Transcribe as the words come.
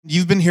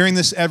you've been hearing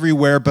this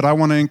everywhere, but I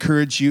want to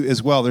encourage you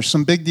as well. There's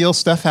some big deal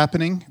stuff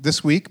happening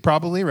this week,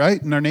 probably,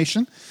 right, in our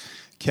nation?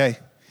 Okay.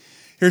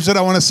 Here's what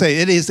I want to say.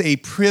 It is a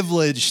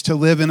privilege to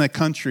live in a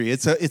country.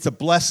 It's a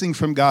blessing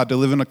from God to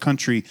live in a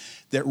country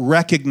that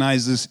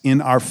recognizes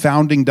in our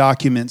founding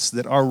documents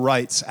that our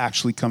rights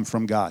actually come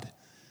from God.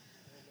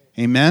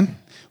 Amen?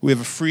 We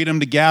have a freedom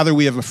to gather.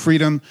 We have a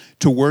freedom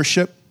to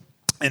worship.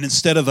 And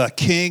instead of a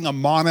king, a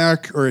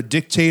monarch, or a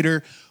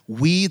dictator,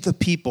 we, the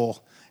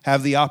people,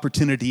 have the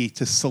opportunity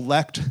to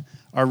select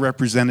our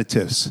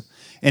representatives.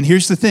 And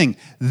here's the thing.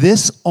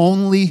 This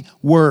only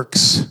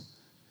works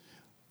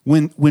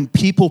when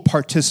people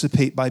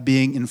participate by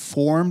being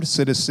informed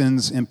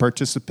citizens and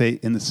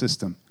participate in the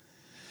system.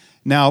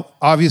 Now,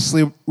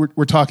 obviously,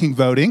 we're talking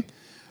voting,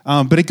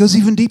 but it goes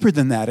even deeper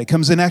than that. It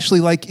comes in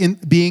actually like in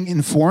being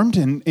informed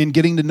and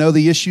getting to know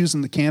the issues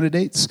and the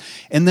candidates.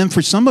 And then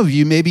for some of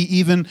you, maybe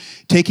even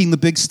taking the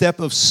big step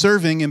of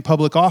serving in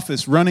public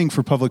office, running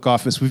for public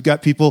office. We've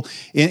got people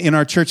in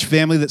our church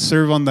family that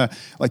serve on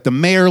the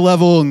mayor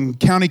level and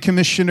county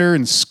commissioner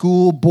and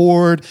school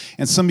board.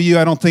 And some of you,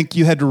 I don't think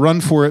you had to run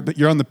for it, but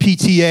you're on the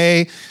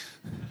PTA.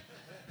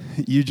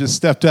 You just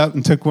stepped up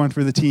and took one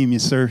for the team.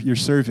 You're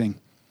serving.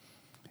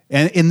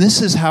 And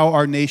this is how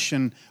our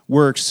nation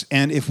works.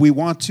 And if we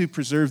want to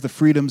preserve the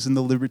freedoms and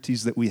the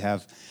liberties that we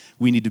have,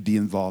 we need to be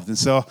involved. And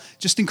so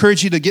just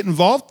encourage you to get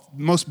involved.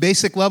 Most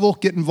basic level,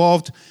 get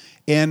involved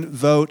and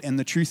vote. And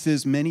the truth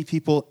is, many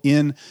people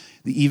in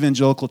the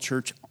evangelical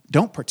church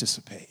don't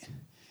participate.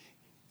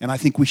 And I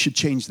think we should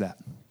change that.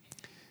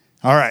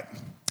 All right.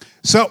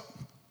 So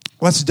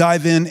let's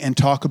dive in and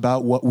talk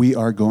about what we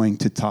are going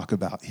to talk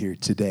about here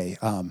today.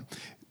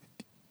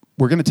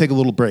 We're going to take a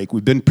little break.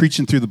 We've been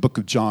preaching through the book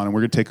of John, and we're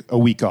going to take a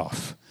week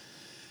off.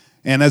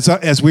 And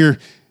as we're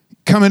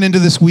coming into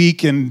this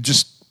week and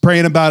just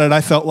praying about it, I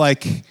felt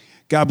like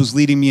God was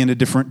leading me in a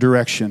different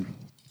direction.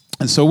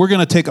 And so we're going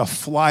to take a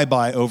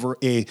flyby over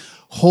a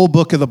whole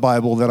book of the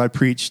Bible that I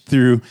preached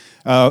through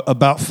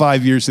about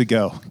 5 years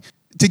ago.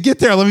 To get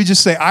there, let me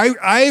just say,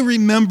 I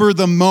remember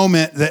the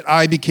moment that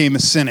I became a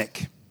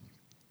cynic.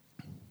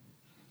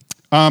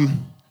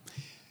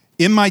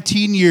 In my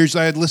teen years,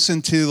 I had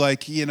listened to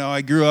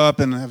I grew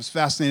up and I was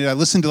fascinated. I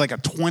listened to like a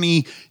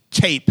 20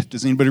 tape.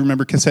 Does anybody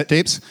remember cassette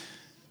tapes?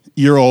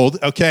 You're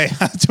old. Okay.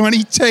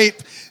 20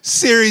 tape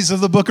series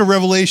of the book of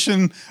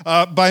Revelation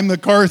by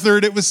MacArthur.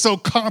 It was so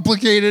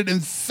complicated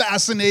and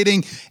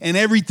fascinating and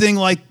everything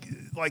like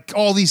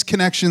all these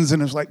connections,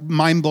 and it was like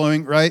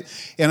mind-blowing, right?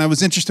 And I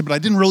was interested, but I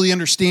didn't really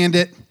understand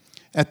it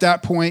at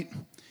that point.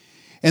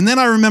 And then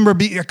I remember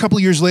a couple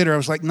of years later, I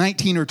was like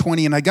 19 or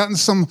 20, and I'd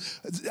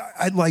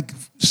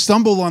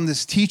stumbled on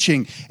this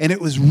teaching, and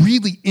it was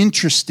really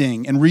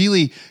interesting and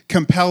really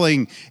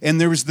compelling.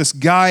 And there was this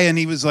guy, and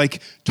he was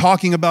like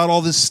talking about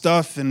all this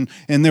stuff, and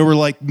there were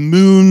like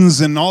moons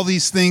and all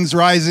these things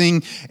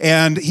rising,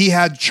 and he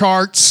had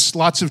charts,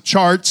 lots of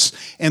charts,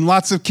 and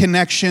lots of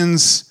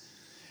connections.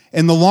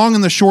 And the long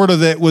and the short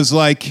of it was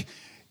like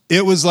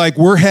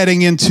we're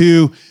heading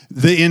into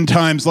the end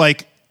times,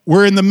 like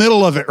we're in the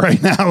middle of it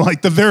right now,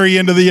 like the very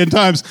end of the end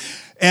times.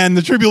 And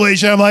the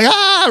tribulation, I'm like,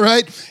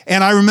 right?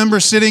 And I remember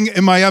sitting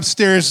in my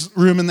upstairs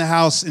room in the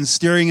house and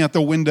staring at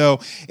the window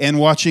and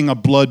watching a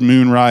blood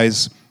moon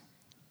rise.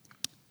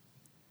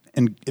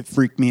 And it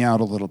freaked me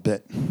out a little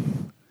bit.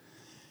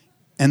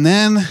 And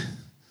then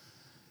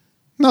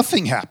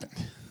nothing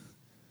happened.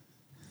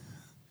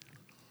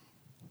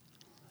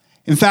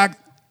 In fact,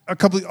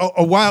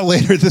 a while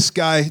later, this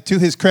guy, to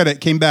his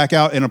credit, came back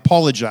out and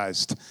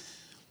apologized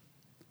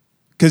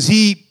because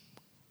he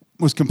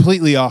was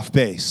completely off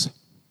base.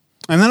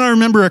 And then I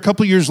remember a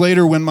couple years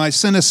later when my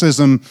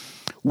cynicism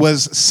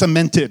was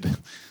cemented. It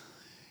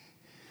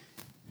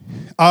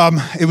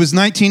was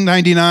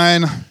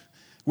 1999.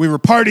 We were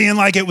partying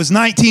like it was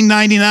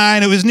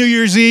 1999. It was New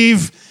Year's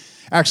Eve.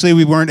 Actually,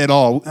 we weren't at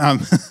all.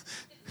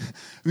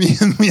 Me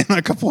and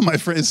a couple of my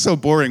friends, it's so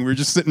boring. We were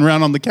just sitting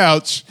around on the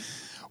couch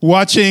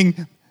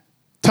watching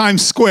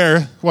Times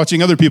Square,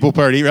 watching other people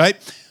party, right?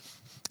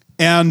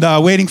 And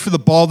waiting for the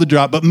ball to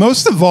drop. But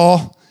most of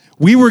all,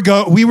 we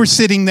were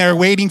sitting there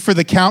waiting for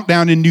the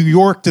countdown in New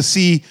York to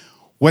see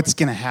what's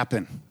going to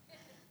happen.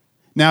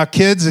 Now,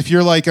 kids, if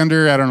you're like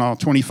under,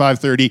 25,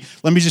 30,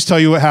 let me just tell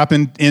you what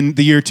happened in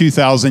the year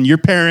 2000. Your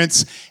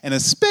parents, and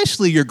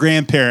especially your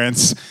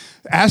grandparents,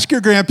 ask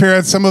your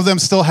grandparents, some of them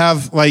still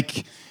have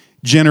like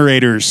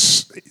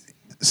generators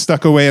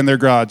stuck away in their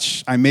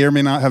garage. I may or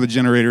may not have a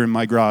generator in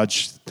my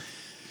garage.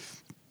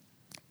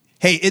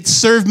 Hey, it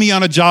served me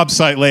on a job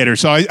site later,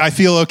 so I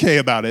feel okay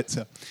about it.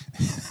 So,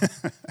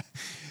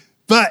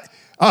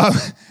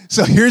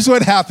 so here's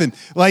what happened.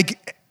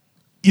 Like,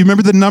 you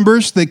remember the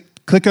numbers? They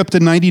click up to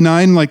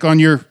 99, like on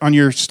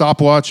your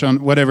stopwatch,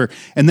 on whatever,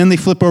 and then they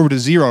flip over to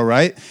 0,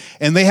 right?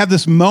 And they have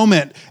this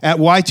moment at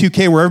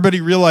Y2K where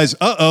everybody realized,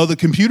 the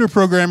computer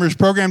programmers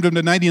programmed them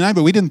to 99,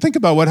 but we didn't think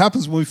about what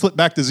happens when we flip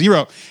back to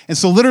 0. And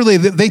so literally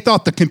they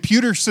thought the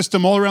computer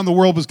system all around the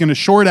world was going to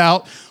short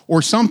out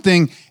or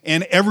something,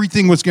 and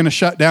everything was going to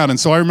shut down. And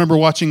so I remember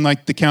watching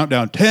like the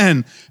countdown,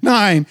 10,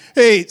 9,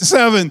 8,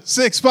 7,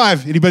 6,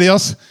 5. Anybody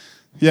else?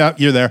 Yeah,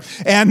 you're there.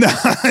 And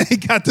I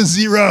got to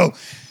 0,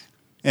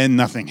 and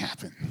nothing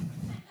happened.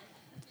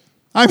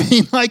 I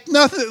mean, like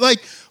nothing.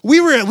 Like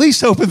we were at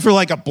least hoping for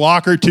like a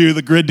block or two,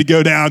 the grid to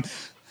go down,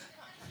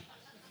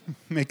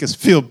 make us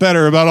feel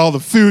better about all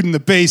the food in the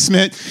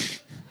basement.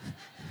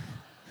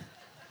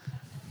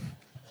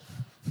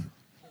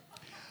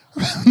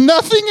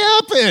 Nothing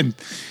happened.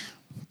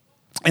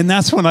 And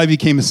that's when I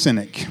became a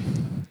cynic,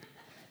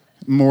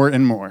 more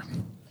and more.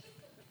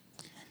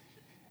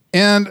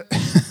 And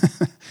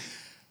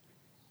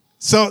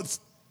so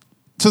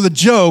the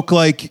joke,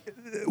 like,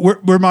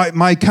 where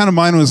my kind of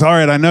mind was, all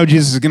right, I know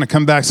Jesus is going to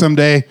come back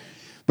someday,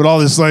 but all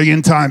this like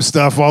end time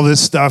stuff, all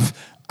this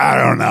stuff, I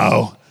don't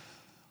know.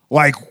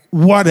 Like,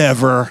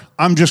 whatever.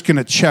 I'm just going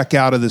to check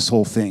out of this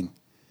whole thing.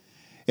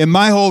 And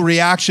my whole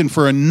reaction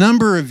for a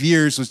number of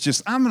years was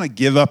just, I'm going to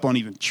give up on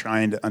even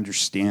trying to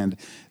understand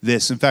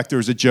this. In fact, there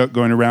was a joke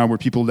going around where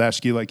people would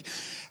ask you, like,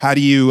 how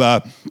do you,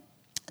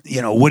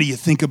 what do you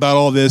think about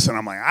all this? And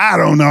I'm like, I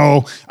don't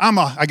know.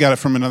 I got it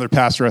from another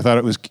pastor. I thought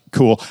it was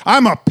cool.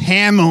 I'm a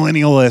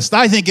pan-millennialist.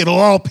 I think it'll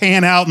all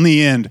pan out in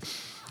the end.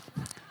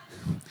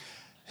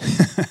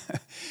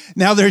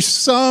 Now, there's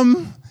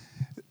some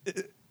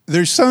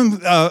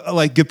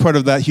like good part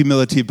of that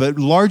humility, but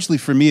largely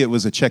for me, it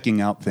was a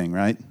checking out thing,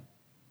 right?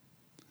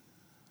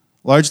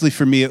 Largely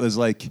for me, it was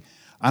like,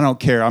 I don't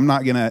care. I'm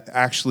not going to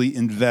actually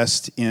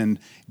invest in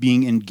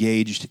being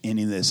engaged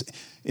in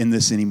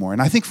this anymore.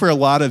 And I think for a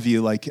lot of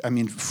you,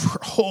 for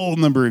a whole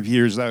number of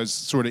years, I was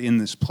sort of in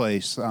this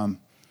place.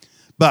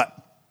 But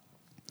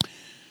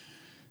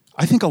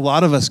I think a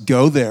lot of us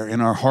go there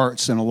in our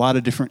hearts in a lot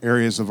of different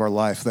areas of our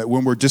life, that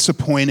when we're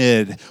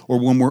disappointed or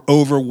when we're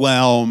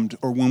overwhelmed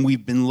or when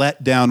we've been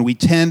let down, we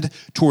tend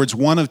towards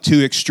one of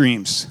two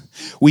extremes.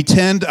 We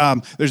tend,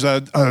 there's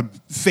a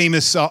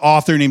famous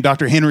author named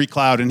Dr. Henry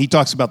Cloud, and he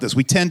talks about this.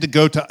 We tend to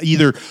go to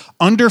either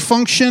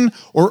underfunction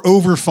or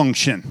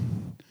overfunction.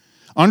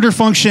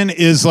 Underfunction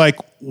is like,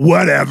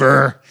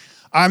 whatever,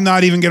 I'm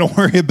not even going to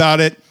worry about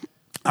it.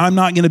 I'm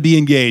not going to be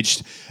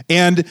engaged.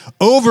 And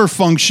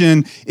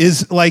overfunction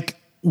is like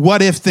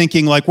what if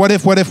thinking, like what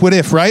if,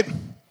 right?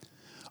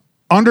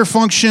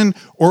 Underfunction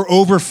or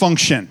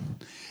overfunction.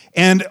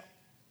 And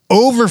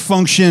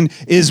overfunction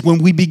is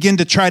when we begin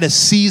to try to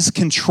seize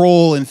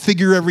control and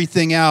figure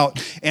everything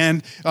out.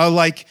 And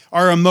like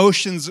our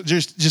emotions,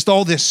 just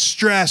all this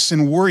stress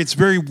and worry. It's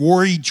very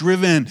worry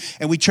driven.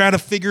 And we try to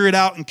figure it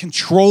out and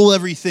control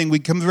everything. We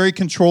become very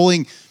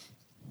controlling.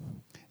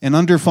 And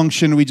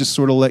underfunction, we just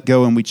sort of let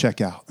go and we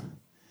check out.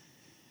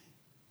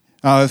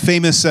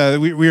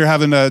 We were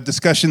having a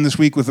discussion this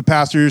week with the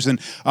pastors, and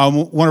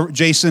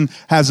Jason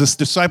has this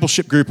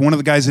discipleship group. One of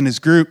the guys in his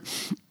group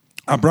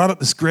brought up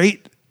this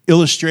great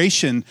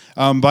illustration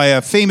by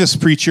a famous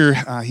preacher.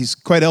 He's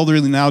quite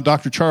elderly now,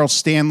 Dr. Charles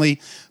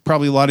Stanley.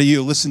 Probably a lot of you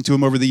have listened to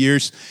him over the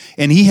years.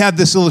 And he had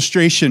this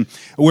illustration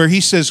where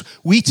he says,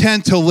 we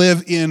tend to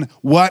live in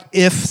what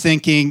if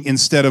thinking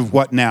instead of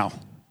what now.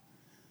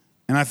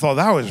 And I thought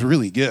that was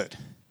really good.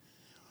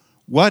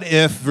 What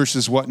if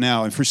versus what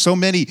now? And for so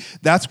many,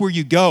 that's where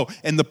you go.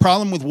 And the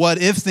problem with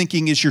what if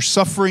thinking is you're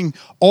suffering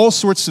all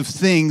sorts of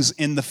things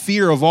in the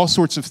fear of all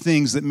sorts of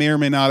things that may or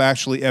may not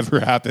actually ever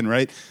happen,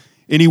 right?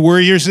 Any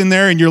worriers in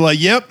there? And you're like,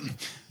 yep,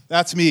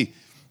 that's me.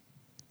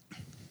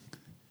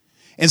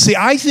 And see,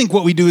 I think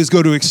what we do is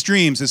go to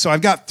extremes. And so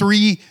I've got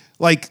three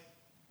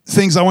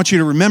things I want you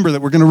to remember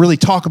that we're going to really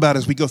talk about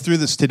as we go through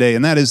this today,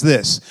 and that is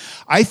this.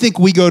 I think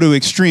we go to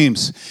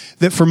extremes.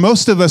 That for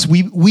most of us,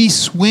 we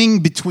swing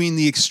between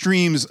the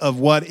extremes of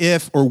what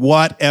if or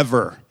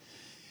whatever.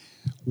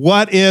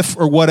 What if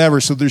or whatever.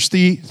 So there's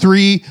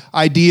three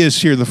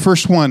ideas here. The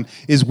first one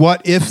is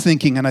what if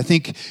thinking, and I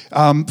think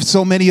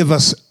so many of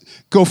us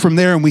go from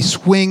there and we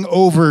swing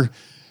over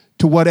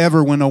to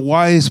whatever, when a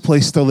wise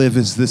place to live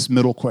is this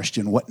middle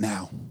question, what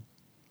now?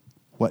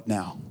 What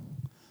now?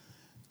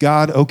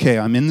 God, okay,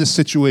 I'm in this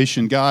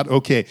situation. God,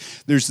 okay,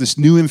 there's this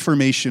new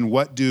information.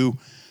 What do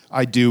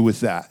I do with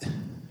that?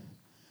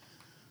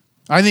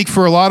 I think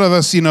for a lot of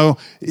us,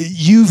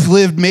 you've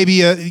lived, maybe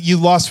you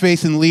lost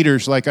faith in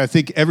leaders. Like I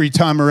think every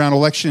time around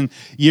election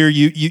year,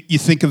 you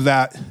think of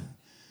that,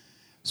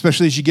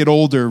 especially as you get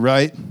older,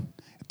 right?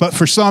 But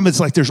for some, it's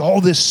like there's all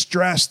this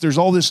stress, there's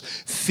all this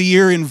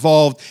fear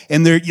involved,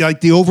 and they're like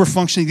the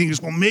overfunctioning thing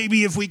is, well,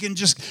 maybe if we can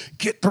just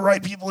get the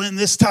right people in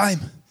this time,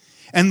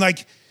 and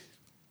like,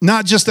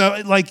 not just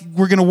like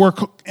we're going to work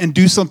and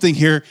do something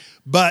here,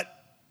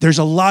 but there's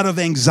a lot of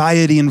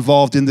anxiety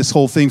involved in this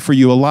whole thing for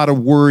you, a lot of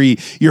worry.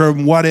 You're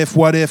in what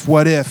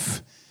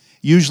if,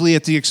 usually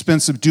at the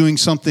expense of doing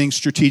something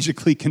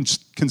strategically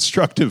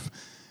constructive,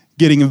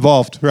 getting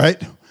involved,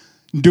 right?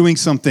 Doing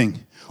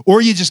something.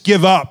 Or you just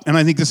give up. And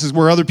I think this is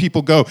where other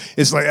people go.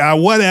 It's like,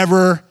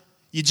 whatever.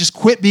 You just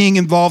quit being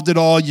involved at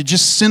all. You're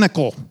just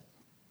cynical.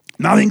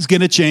 Nothing's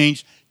going to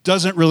change.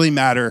 Doesn't really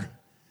matter.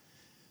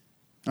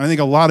 I think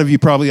a lot of you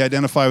probably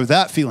identify with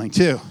that feeling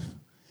too.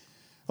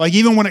 Like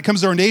even when it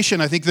comes to our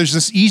nation, I think there's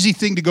this easy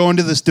thing to go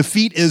into this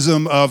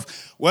defeatism of,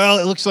 well,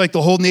 it looks like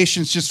the whole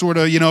nation's just sort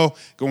of,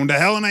 going to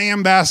hell in a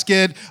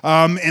handbasket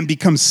and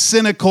become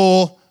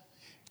cynical.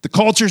 The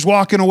culture's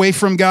walking away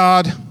from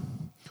God.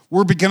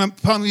 We're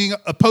becoming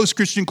a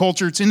post-Christian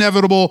culture. It's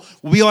inevitable.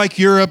 We'll be like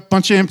Europe,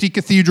 bunch of empty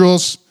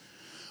cathedrals.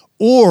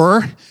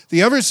 Or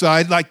the other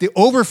side, like the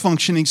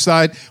over-functioning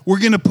side, we're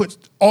going to put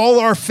all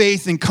our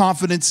faith and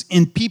confidence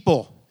in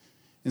people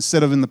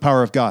instead of in the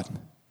power of God.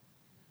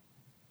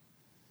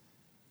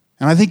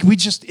 And I think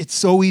it's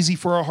so easy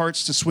for our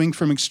hearts to swing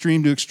from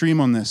extreme to extreme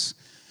on this.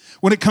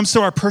 When it comes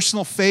to our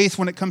personal faith,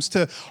 when it comes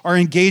to our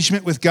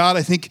engagement with God,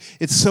 I think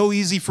it's so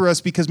easy for us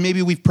because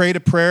maybe we've prayed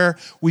a prayer,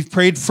 we've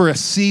prayed for a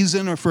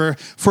season or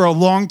for a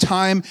long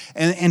time,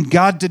 and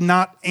God did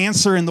not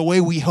answer in the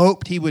way we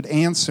hoped he would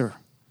answer.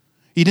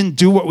 He didn't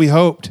do what we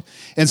hoped.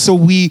 And so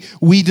we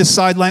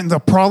decide like the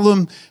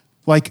problem,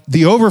 like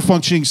the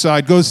over-functioning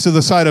side goes to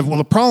the side of, well,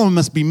 the problem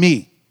must be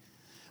me.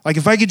 Like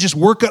if I could just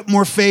work up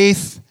more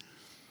faith,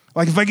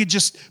 like if I could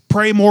just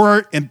pray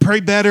more and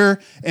pray better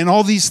and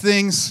all these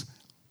things,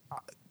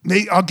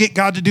 I'll get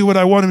God to do what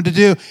I want him to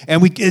do.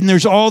 And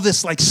there's all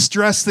this like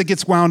stress that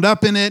gets wound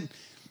up in it.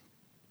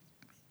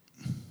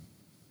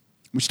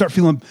 We start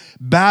feeling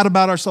bad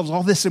about ourselves,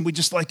 all this, and we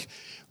just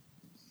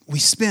we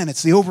spin.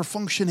 It's the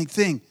over-functioning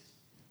thing.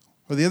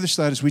 Or the other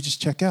side is we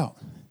just check out.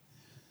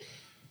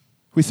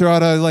 We throw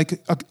out a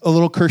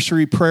little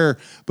cursory prayer,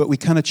 but we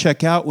kind of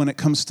check out when it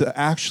comes to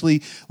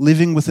actually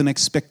living with an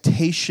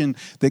expectation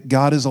that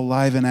God is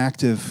alive and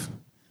active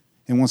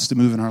and wants to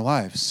move in our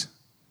lives.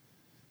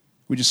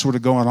 We just sort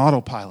of go on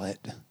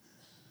autopilot.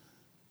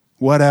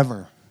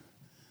 Whatever.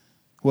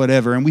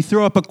 And we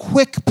throw up a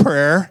quick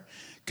prayer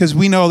because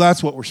we know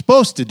that's what we're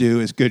supposed to do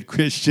as good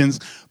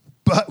Christians,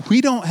 but we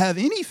don't have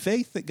any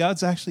faith that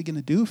God's actually going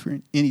to do for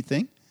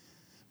anything.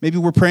 Maybe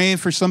we're praying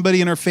for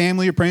somebody in our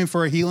family or praying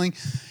for a healing,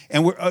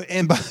 and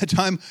by the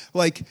time,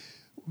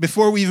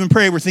 before we even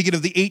pray, we're thinking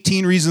of the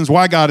 18 reasons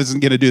why God isn't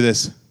going to do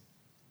this.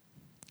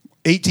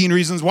 18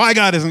 reasons why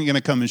God isn't going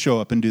to come and show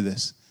up and do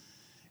this.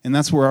 And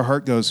that's where our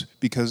heart goes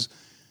because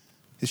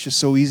it's just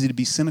so easy to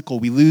be cynical.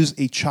 We lose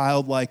a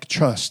childlike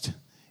trust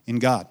in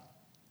God.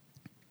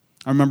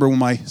 I remember when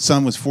my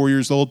son was 4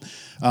 years old,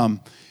 it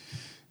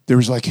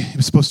was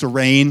supposed to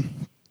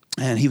rain,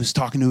 and he was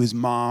talking to his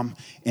mom,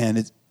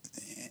 and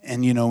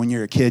when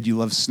you're a kid, you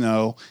love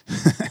snow.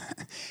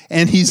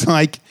 And he's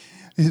like,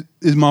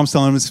 his mom's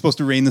telling him it's supposed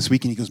to rain this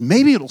week, and he goes,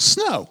 maybe it'll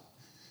snow.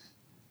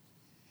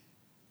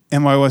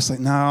 And my wife's like,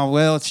 no,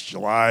 well, it's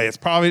July. It's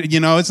probably,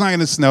 it's not going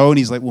to snow. And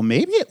he's like, well,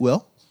 maybe it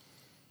will.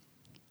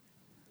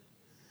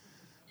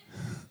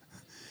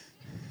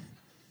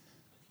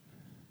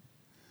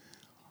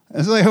 I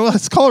was like, well,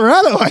 it's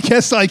Colorado. I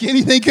guess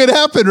anything could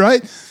happen,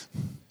 right?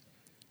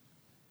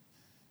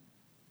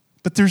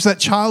 But there's that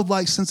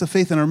childlike sense of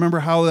faith, and I remember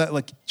how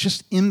that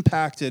just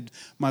impacted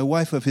my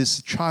wife of his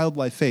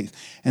childlike faith.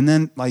 And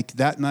then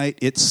that night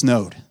it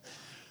snowed.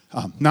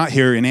 Not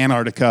here in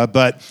Antarctica,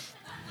 but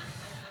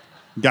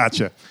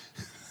gotcha.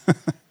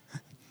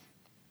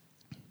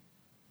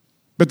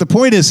 But the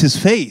point is his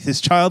faith,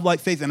 his childlike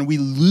faith, and we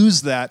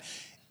lose that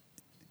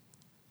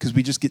because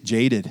we just get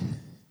jaded.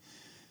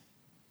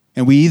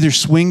 And we either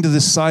swing to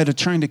this side of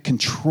trying to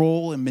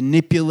control and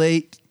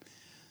manipulate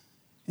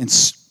and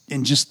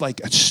just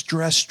a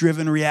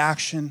stress-driven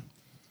reaction,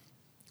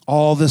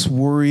 all this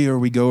worry, or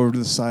we go over to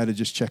the side of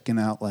just checking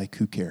out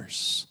who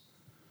cares?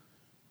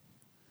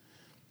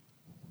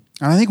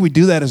 And I think we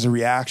do that as a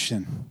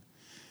reaction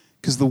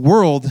because the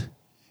world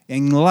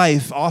and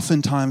life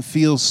oftentimes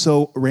feels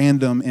so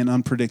random and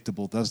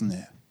unpredictable, doesn't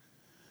it?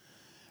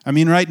 I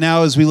mean, right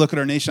now, as we look at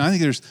our nation, I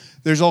think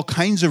there's all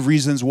kinds of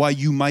reasons why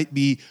you might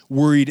be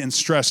worried and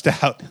stressed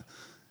out.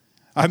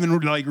 I've been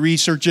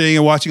researching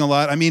and watching a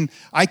lot. I mean,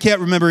 I can't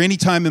remember any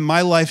time in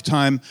my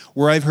lifetime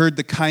where I've heard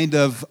the kind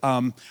of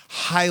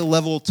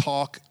high-level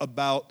talk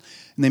about,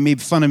 and they made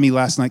fun of me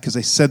last night because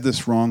I said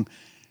this wrong,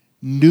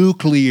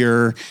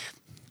 nuclear.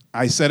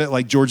 I said it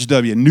like George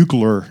W.,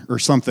 nuclear or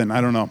something.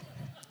 I don't know.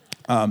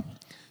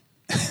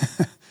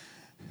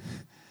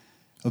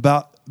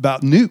 About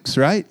nukes,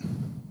 right?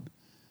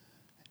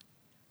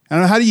 I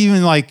don't know, how do you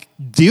even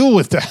deal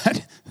with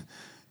that?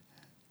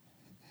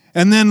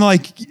 And then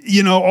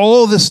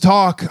all this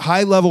talk,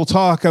 high level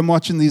talk, I'm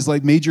watching these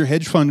major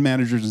hedge fund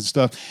managers and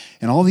stuff,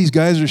 and all these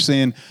guys are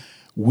saying,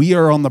 we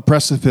are on the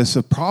precipice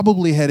of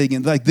probably heading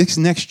in, this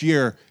next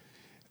year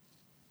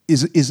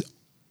is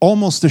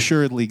almost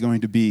assuredly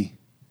going to be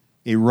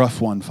a rough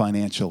one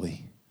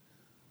financially.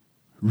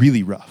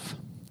 Really rough.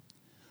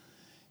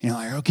 And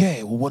you're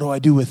okay, well, what do I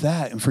do with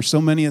that? And for so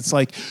many, it's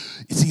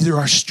it's either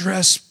our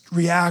stress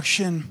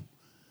reaction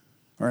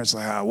or it's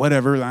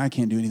whatever, I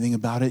can't do anything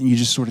about it, and you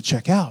just sort of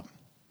check out.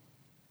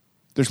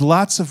 There's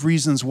lots of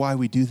reasons why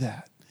we do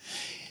that.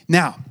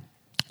 Now,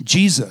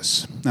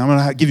 Jesus. Now I'm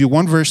going to give you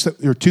one verse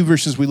or two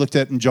verses we looked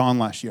at in John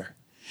last year.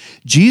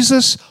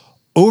 Jesus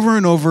over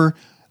and over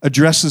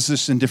addresses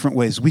this in different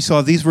ways. We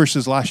saw these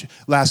verses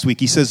last week.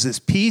 He says this,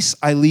 peace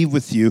I leave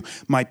with you,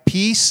 my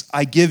peace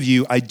I give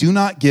you, I do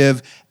not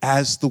give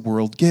as the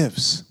world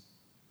gives.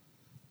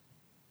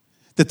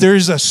 That there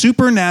is a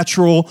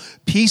supernatural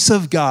peace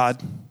of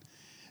God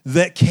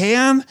that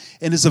can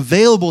and is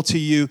available to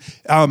you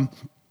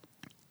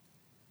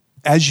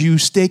as you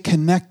stay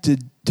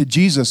connected to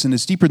Jesus, and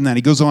it's deeper than that.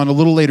 He goes on a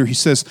little later. He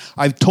says,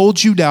 I've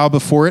told you now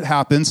before it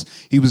happens.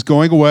 He was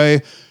going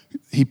away.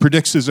 He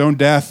predicts his own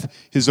death,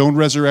 his own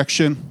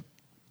resurrection,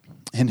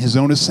 and his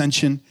own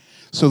ascension,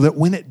 so that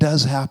when it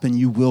does happen,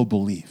 you will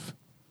believe.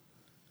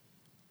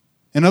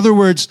 In other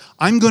words,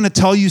 I'm going to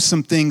tell you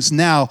some things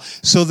now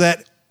so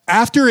that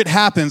after it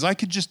happens, I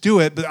could just do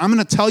it, but I'm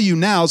going to tell you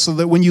now so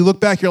that when you look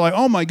back, you're like,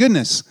 oh my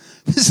goodness,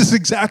 this is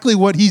exactly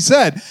what he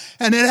said,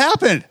 and it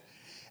happened.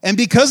 And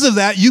because of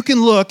that, you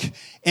can look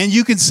and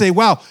you can say,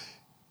 wow,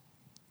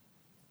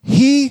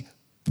 he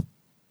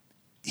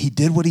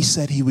did what he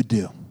said he would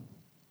do.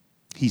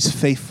 He's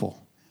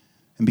faithful.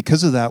 And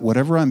because of that,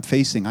 whatever I'm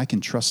facing, I can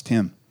trust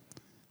him,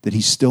 that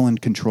he's still in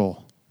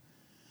control.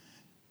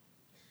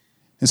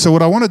 And so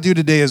what I want to do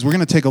today is we're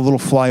going to take a little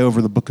fly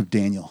over the book of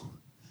Daniel.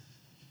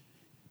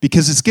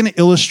 Because it's going to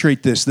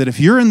illustrate this, that if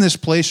you're in this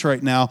place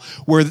right now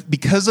where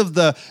because of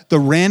the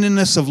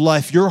randomness of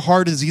life, your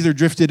heart has either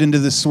drifted into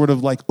this sort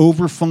of like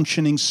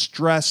over-functioning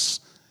stress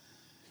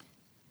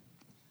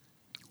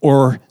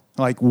or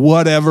like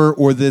whatever,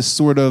 or this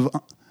sort of,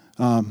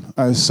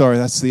 sorry,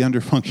 that's the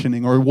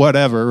under-functioning or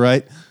whatever,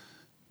 right?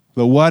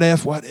 The what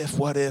if,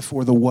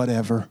 or the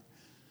whatever.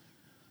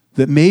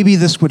 That maybe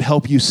this would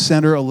help you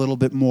center a little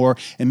bit more,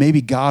 and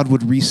maybe God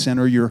would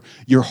recenter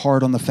your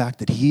heart on the fact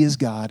that he is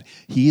God,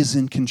 he is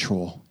in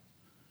control.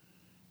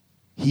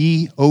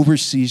 He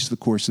oversees the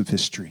course of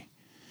history.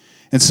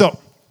 And so,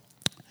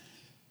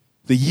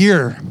 the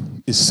year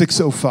is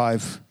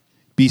 605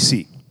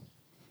 BC.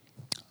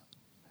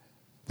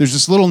 There's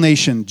this little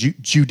nation,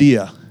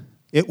 Judea.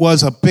 It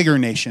was a bigger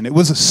nation. It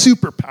was a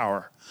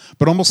superpower.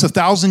 But almost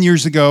 1,000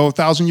 years ago,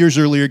 1,000 years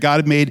earlier, God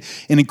had made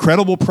an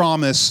incredible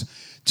promise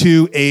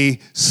to a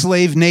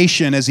slave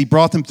nation as he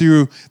brought them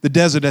through the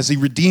desert, as he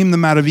redeemed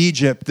them out of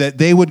Egypt, that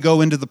they would go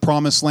into the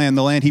promised land,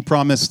 the land he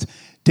promised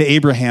to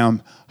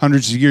Abraham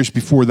hundreds of years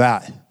before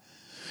that.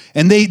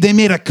 And they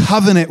made a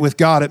covenant with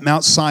God at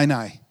Mount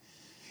Sinai.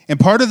 And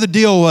part of the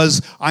deal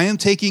was, I am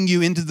taking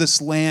you into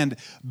this land,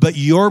 but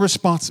your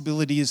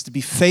responsibility is to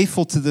be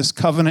faithful to this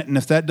covenant, and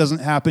if that doesn't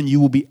happen,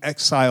 you will be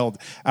exiled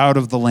out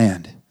of the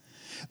land.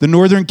 The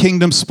northern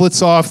kingdom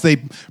splits off. They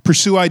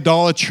pursue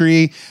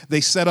idolatry.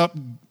 They set up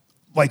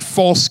like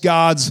false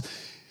gods.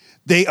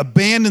 They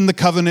abandon the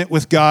covenant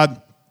with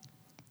God,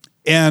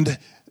 and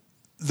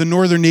the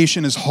northern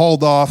nation is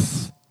hauled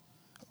off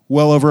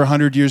well over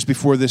 100 years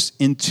before this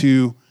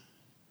into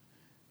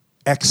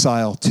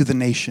exile to the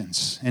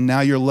nations. And now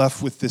you're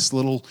left with this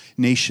little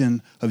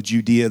nation of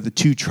Judea, the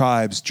two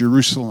tribes,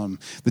 Jerusalem,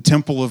 the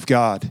temple of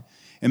God.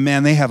 And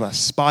man, they have a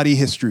spotty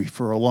history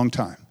for a long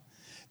time.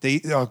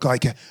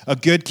 Like a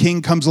good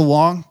king comes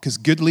along, because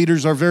good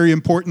leaders are very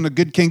important. A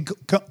good king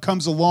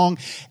comes along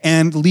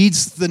and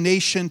leads the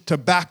nation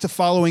back to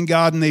following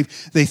God, and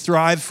they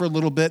thrive for a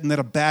little bit, and then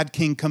a bad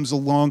king comes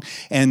along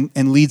and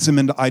leads them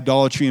into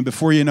idolatry. And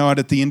before you know it,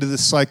 at the end of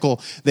this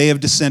cycle, they have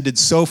descended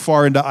so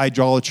far into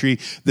idolatry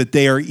that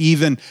they are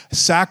even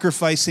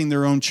sacrificing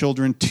their own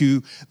children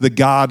to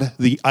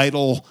the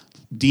idol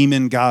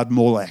demon god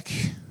Molech.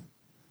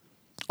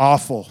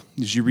 Awful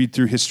as you read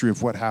through history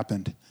of what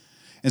happened.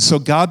 And so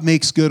God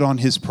makes good on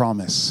his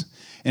promise.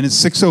 And in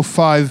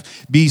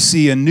 605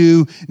 BC, a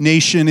new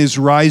nation is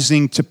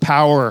rising to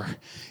power.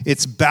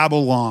 It's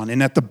Babylon.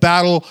 And at the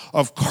Battle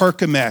of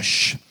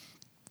Carchemish,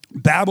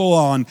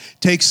 Babylon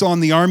takes on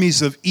the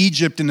armies of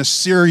Egypt and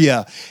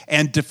Assyria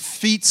and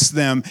defeats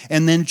them,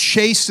 and then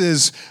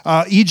chases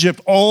Egypt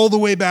all the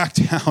way back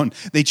down.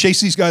 They chase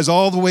these guys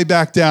all the way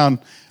back down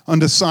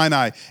unto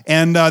Sinai.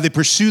 And they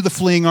pursue the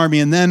fleeing army.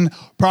 And then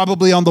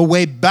probably on the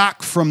way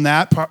back from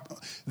that,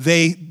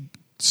 they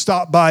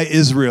stop by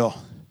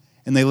Israel,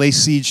 and they lay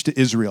siege to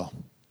Israel,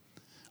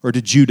 or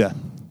to Judah.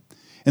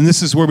 And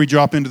this is where we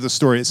drop into the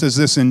story. It says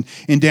this in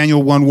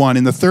Daniel 1:1.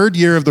 In the third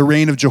year of the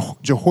reign of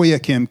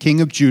Jehoiakim, king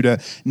of Judah,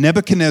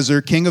 Nebuchadnezzar,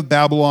 king of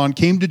Babylon,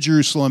 came to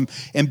Jerusalem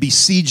and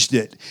besieged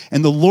it.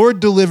 And the Lord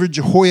delivered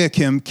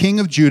Jehoiakim, king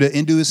of Judah,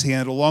 into his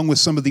hand, along with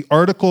some of the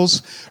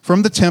articles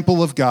from the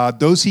temple of God.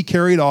 Those he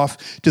carried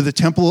off to the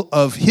temple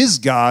of his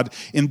God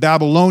in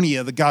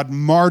Babylonia, the god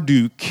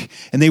Marduk.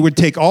 And they would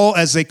take all,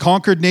 as they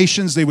conquered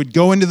nations, they would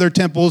go into their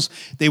temples,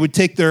 they would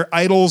take their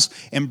idols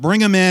and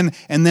bring them in,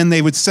 and then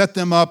they would set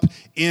them up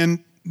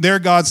in their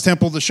God's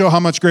temple to show how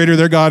much greater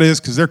their God is,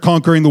 because they're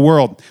conquering the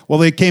world. Well,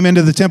 they came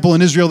into the temple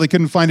in Israel, they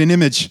couldn't find an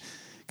image,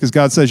 because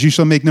God says, you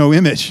shall make no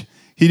image.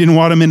 He didn't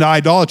want them into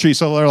idolatry,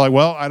 so they're like,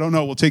 well, I don't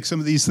know, we'll take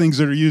some of these things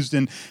that are used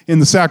in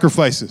the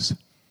sacrifices.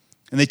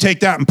 And they take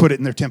that and put it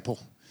in their temple.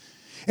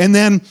 And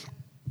then,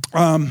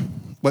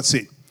 let's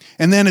see.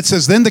 And then it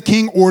says, then the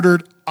king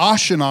ordered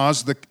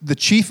Ashenaz, the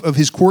chief of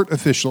his court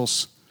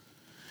officials,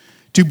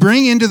 to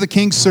bring into the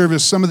king's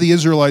service some of the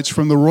Israelites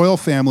from the royal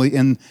family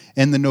and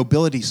the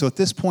nobility. So at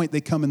this point,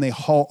 they come and they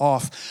haul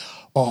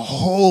off a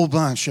whole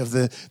bunch of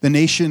the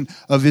nation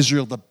of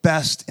Israel, the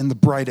best and the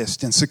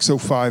brightest in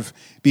 605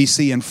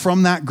 BC. And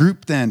from that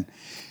group then,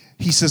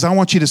 he says, I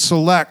want you to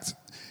select,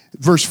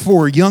 verse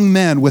 4, young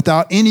men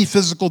without any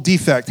physical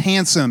defect,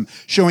 handsome,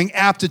 showing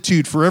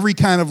aptitude for every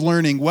kind of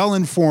learning,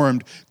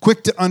 well-informed,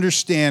 quick to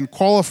understand,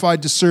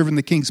 qualified to serve in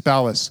the king's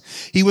palace.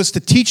 He was to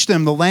teach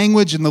them the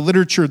language and the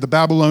literature of the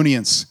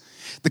Babylonians.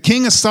 The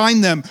king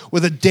assigned them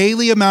with a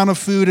daily amount of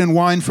food and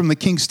wine from the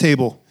king's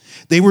table.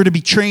 They were to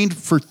be trained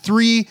for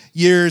 3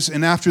 years,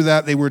 and after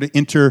that, they were to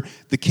enter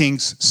the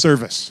king's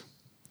service.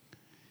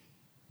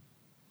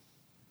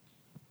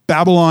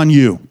 Babylon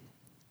U,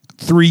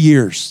 3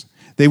 years.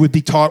 They would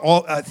be taught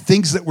all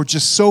things that were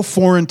just so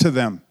foreign to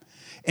them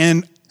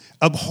and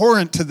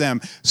abhorrent to them.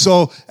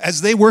 So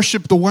as they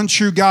worshiped the one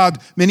true God,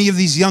 many of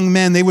these young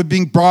men, they would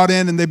be brought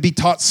in and they'd be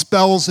taught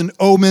spells and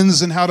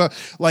omens and how to,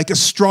 like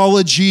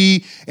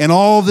astrology and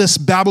all this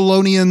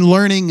Babylonian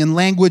learning and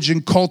language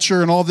and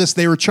culture and all this.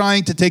 They were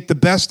trying to take the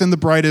best and the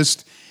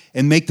brightest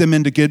and make them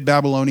into good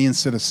Babylonian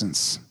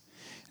citizens.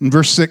 And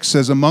verse 6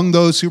 says, among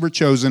those who were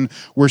chosen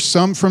were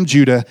some from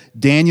Judah,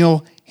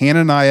 Daniel,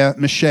 Hananiah,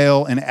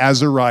 Mishael, and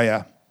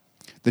Azariah.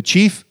 The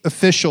chief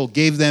official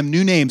gave them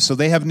new names. So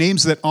they have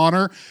names that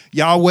honor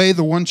Yahweh,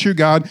 the one true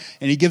God,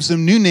 and he gives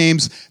them new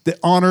names that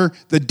honor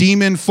the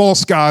demon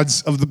false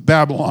gods of the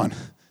Babylon.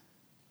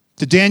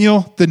 To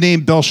Daniel, the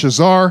name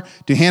Belshazzar.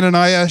 To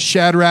Hananiah,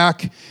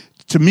 Shadrach.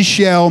 To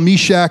Mishael,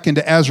 Meshach. And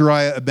to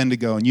Azariah,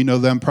 Abednego. And you know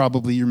them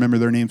probably. You remember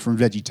their name from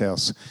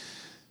VeggieTales.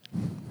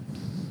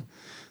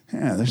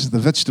 Yeah, there's the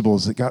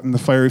vegetables that got in the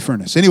fiery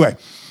furnace. Anyway.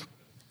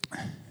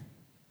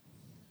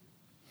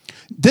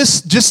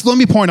 This, just let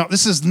me point out,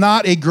 this is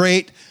not a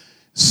great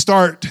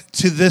start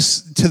to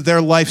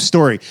their life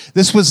story.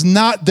 This was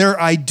not their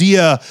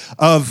idea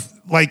of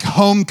like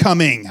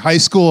homecoming, high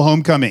school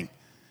homecoming.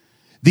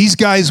 These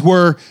guys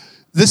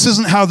this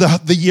isn't how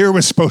the year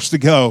was supposed to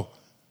go.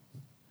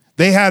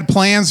 They had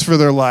plans for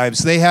their lives.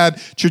 They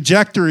had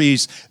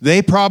trajectories.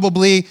 They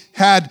probably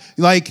had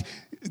like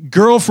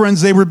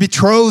girlfriends they were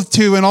betrothed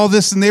to and all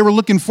this, and they were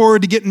looking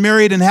forward to getting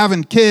married and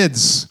having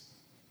kids.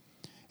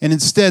 And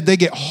instead, they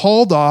get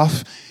hauled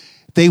off.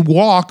 They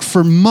walk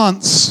for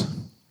months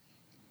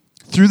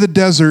through the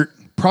desert,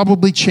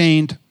 probably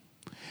chained,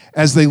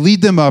 as they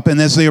lead them up.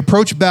 And as they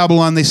approach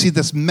Babylon, they see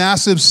this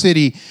massive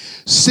city,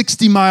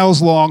 60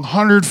 miles long,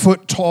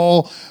 100-foot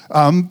tall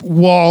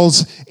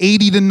walls,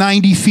 80 to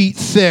 90 feet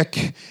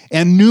thick,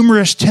 and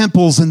numerous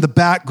temples in the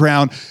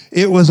background.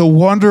 It was a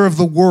wonder of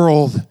the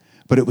world,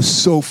 but it was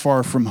so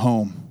far from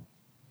home.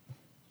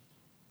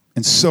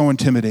 And so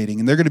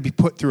intimidating. And they're going to be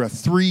put through a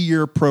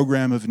 3-year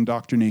program of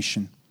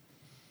indoctrination.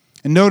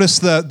 And notice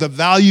the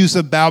values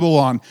of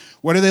Babylon.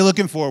 What are they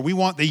looking for? We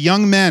want the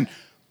young men,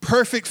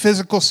 perfect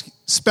physical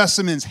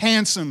specimens,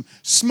 handsome,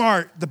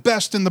 smart, the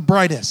best and the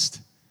brightest.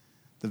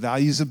 The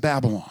values of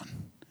Babylon.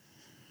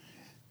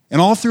 And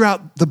all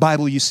throughout the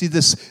Bible, you see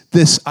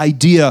this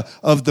idea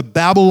of the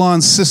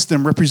Babylon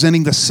system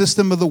representing the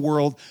system of the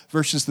world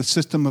versus the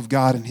system of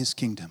God and his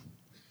kingdom.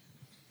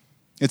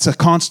 It's a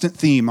constant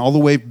theme all the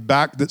way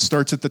back that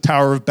starts at the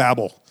Tower of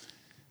Babel.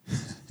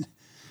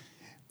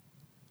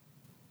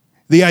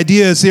 The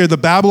idea is here, the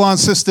Babylon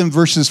system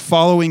versus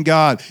following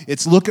God.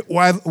 It's look at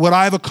what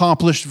I've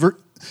accomplished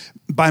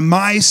by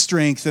my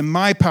strength and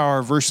my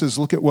power versus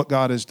look at what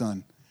God has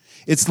done.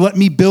 It's let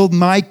me build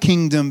my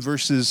kingdom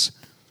versus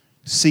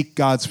seek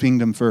God's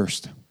kingdom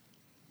first.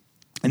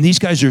 And these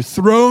guys are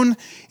thrown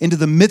into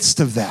the midst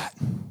of that.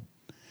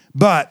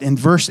 But in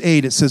verse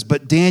 8, it says,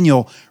 but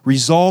Daniel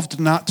resolved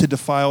not to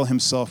defile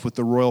himself with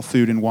the royal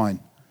food and wine.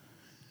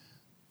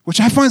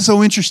 Which I find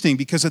so interesting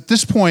because at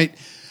this point,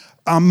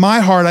 my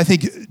heart, I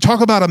think,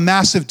 talk about a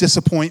massive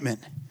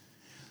disappointment.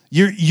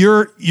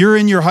 You're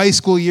in your high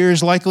school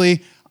years,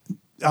 likely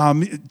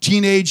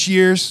teenage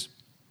years,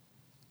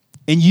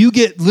 and you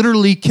get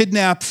literally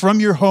kidnapped from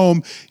your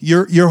home.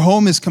 Your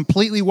home is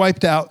completely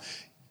wiped out,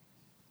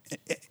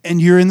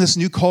 and you're in this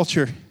new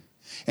culture.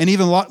 And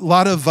even a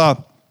lot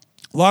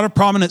of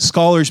prominent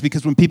scholars,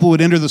 because when people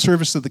would enter the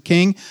service of the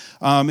king,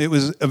 it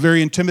was a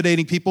very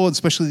intimidating people,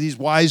 especially these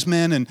wise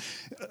men and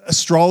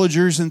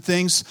astrologers and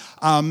things.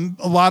 A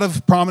lot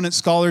of prominent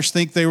scholars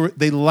think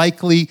they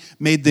likely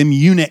made them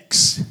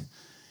eunuchs.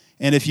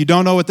 And if you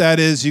don't know what that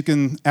is, you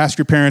can ask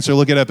your parents or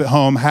look it up at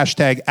home.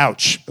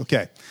 #ouch.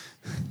 Okay.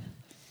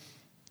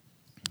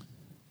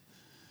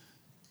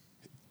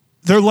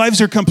 Their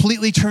lives are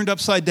completely turned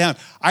upside down.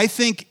 I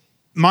think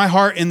my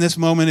heart in this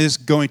moment is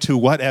going to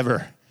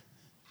whatever.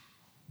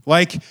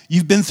 Like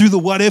you've been through the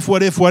what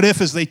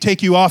if as they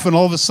take you off and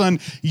all of a sudden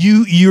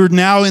you're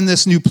now in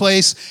this new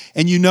place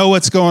and you know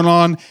what's going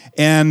on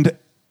and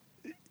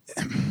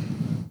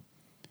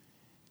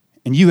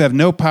you have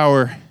no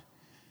power.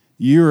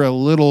 You're a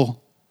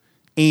little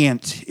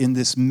ant in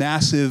this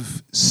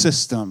massive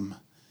system.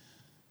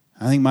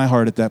 I think my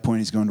heart at that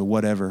point is going to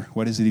whatever.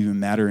 What does it even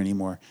matter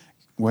anymore?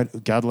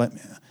 what God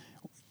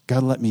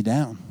let me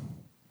down.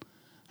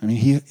 I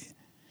mean,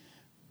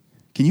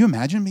 can you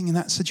imagine being in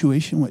that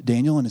situation, what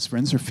Daniel and his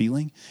friends are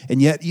feeling?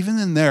 And yet, even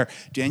in there,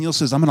 Daniel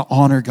says, I'm going to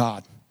honor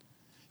God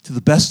to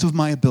the best of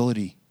my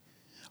ability.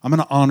 I'm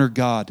going to honor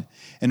God.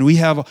 And we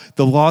have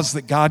the laws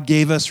that God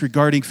gave us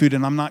regarding food,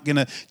 and I'm not going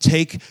to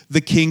take the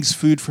king's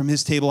food from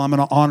his table. I'm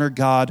going to honor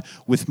God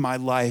with my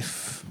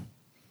life.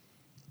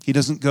 He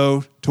doesn't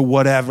go to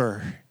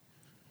whatever.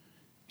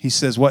 He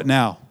says, what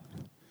now?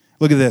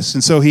 Look at this.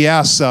 And so he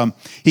asks,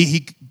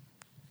 he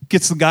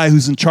gets the guy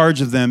who's in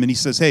charge of them, and he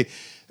says, hey,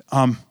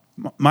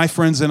 my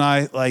friends and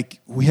I,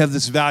 we have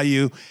this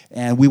value,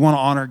 and we want to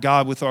honor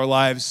God with our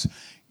lives.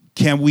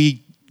 Can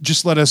we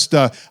just let us,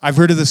 I've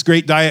heard of this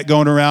great diet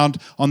going around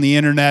on the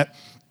internet.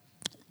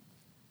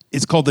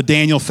 It's called the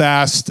Daniel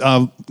fast.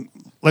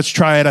 Let's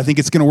try it. I think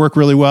it's going to work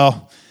really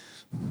well.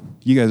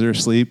 You guys are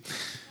asleep.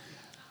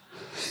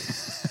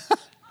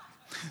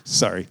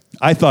 Sorry.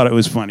 I thought it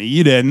was funny.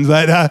 You didn't,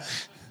 but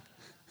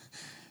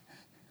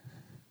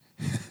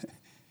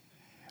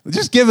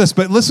just give us,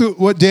 but listen to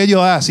what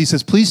Daniel asks. He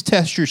says, please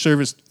test your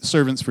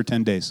servants for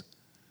 10 days.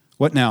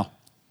 What now?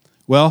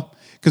 Well,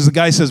 because the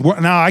guy says, well,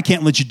 no, I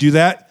can't let you do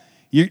that.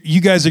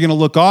 You guys are going to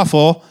look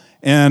awful,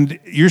 and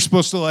you're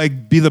supposed to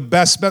be the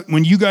best.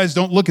 When you guys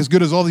don't look as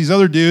good as all these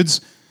other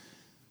dudes,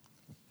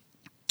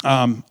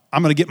 I'm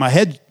going to get my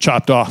head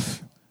chopped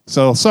off.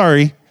 So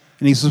sorry.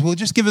 And he says, well,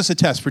 just give us a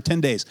test for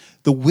 10 days.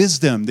 The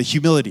wisdom, the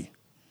humility.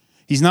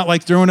 He's not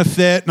throwing a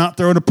fit, not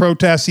throwing a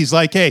protest. He's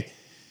like, hey,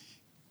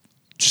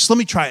 just let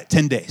me try it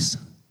 10 days.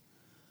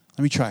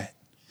 Let me try it.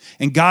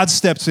 And God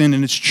steps in,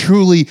 and it's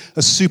truly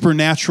a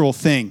supernatural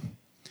thing.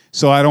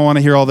 So I don't want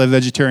to hear all the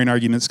vegetarian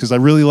arguments because I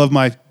really love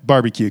my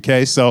barbecue,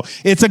 okay? So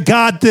it's a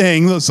God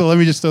thing. So let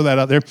me just throw that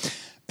out there.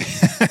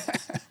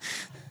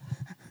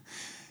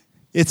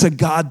 It's a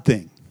God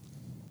thing.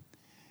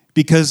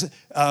 Because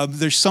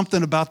there's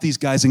something about these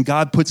guys, and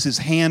God puts his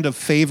hand of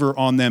favor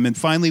on them. And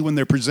finally, when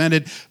they're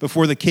presented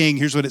before the king,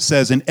 here's what it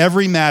says. In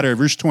every matter,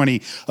 verse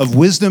 20, of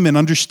wisdom and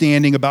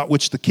understanding about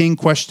which the king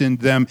questioned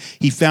them,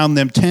 he found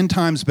them 10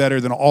 times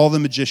better than all the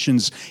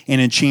magicians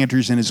and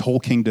enchanters in his whole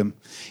kingdom.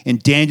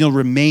 And Daniel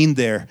remained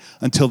there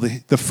until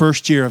the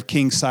first year of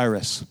King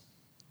Cyrus.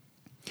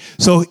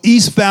 So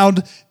he's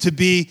found to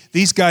be,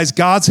 these guys,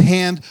 God's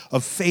hand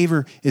of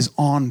favor is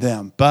on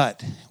them.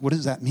 But what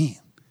does that mean?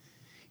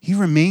 He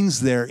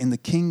remains there in the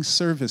king's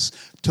service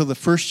till the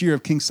first year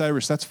of King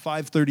Cyrus. That's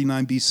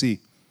 539 BC.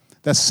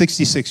 That's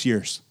 66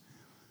 years.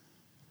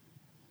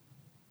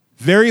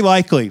 Very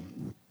likely,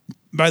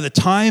 by the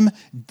time,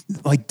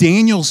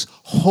 Daniel's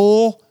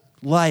whole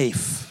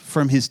life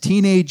from his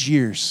teenage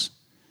years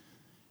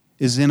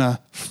is in a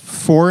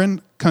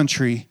foreign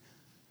country,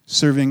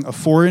 serving a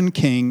foreign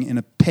king in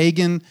a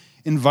pagan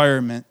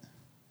environment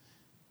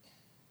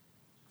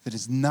that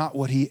is not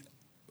what he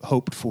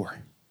hoped for.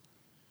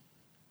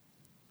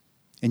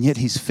 And yet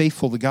he's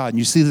faithful to God. And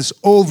you see this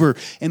over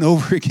and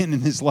over again in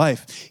his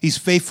life. He's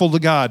faithful to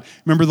God.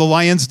 Remember the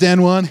lion's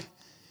den one?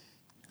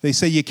 They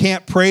say you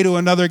can't pray to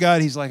another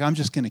God. He's like, I'm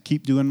just going to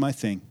keep doing my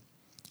thing.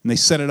 And they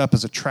set it up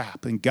as a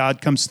trap. And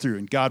God comes through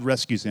and God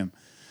rescues him.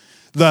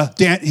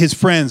 His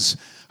friends,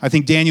 I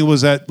think Daniel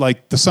was at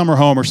the summer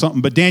home or something.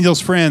 But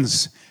Daniel's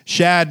friends,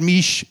 Shad,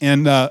 Mish,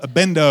 and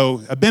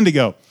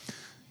Abednego,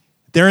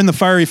 they're in the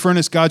fiery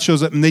furnace. God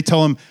shows up and they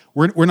tell him,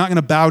 we're not going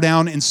to bow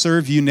down and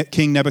serve you,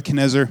 King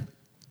Nebuchadnezzar.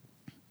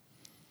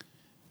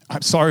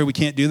 I'm sorry, we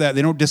can't do that.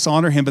 They don't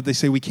dishonor him, but they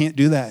say, we can't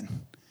do that.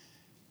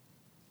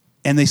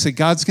 And they say,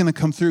 God's going to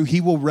come through. He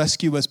will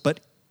rescue us.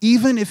 But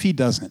even if he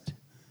doesn't,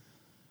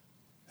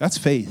 that's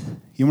faith.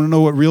 You want to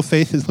know what real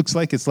faith looks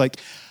like? It's like,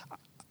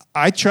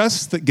 I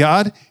trust that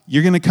God,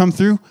 you're going to come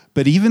through.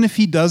 But even if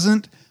he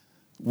doesn't,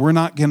 we're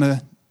not going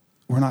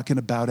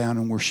to bow down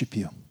and worship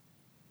you.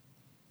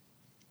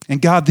 And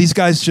God, these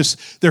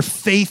guys they're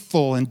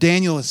faithful. And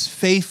Daniel is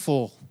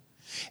faithful.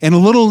 And a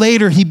little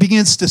later, he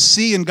begins to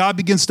see, and God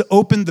begins to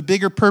open the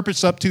bigger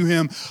purpose up to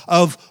him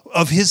of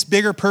his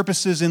bigger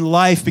purposes in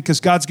life, because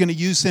God's going to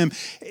use him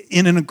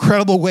in an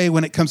incredible way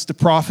when it comes to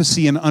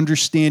prophecy and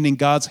understanding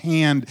God's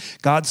hand,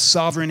 God's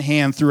sovereign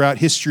hand throughout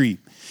history.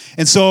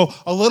 And so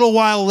a little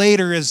while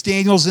later, as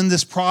Daniel's in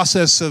this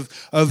process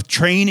of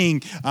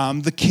training,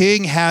 the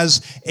king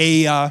has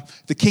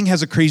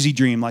a crazy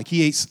dream.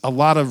 He ate a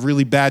lot of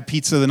really bad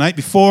pizza the night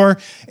before,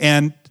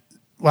 and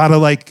a lot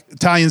of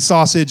Italian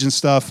sausage and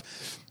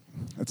stuff.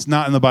 It's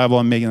not in the Bible.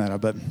 I'm making that up,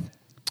 but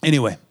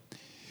anyway.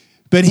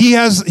 But he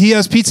has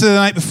pizza the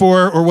night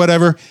before or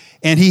whatever,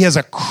 and he has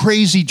a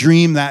crazy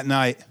dream that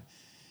night.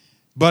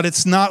 But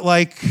it's not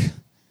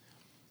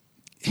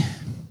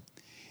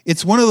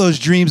it's one of those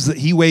dreams that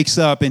he wakes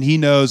up and he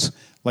knows,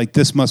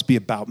 this must be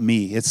about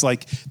me. It's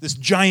this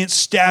giant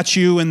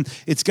statue, and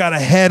it's got a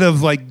head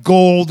of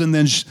gold, and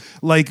then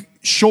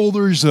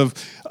shoulders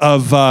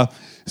of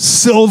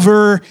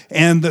silver,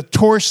 and the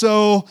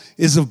torso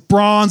is of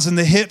bronze, and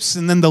the hips,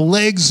 and then the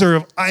legs are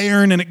of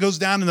iron, and it goes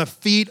down in the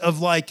feet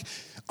of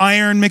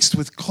iron mixed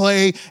with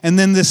clay, and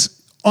then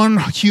this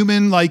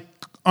unhuman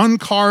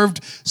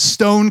uncarved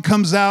stone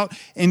comes out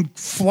and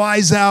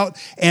flies out,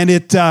 and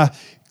it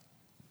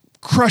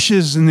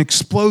crushes and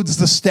explodes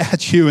the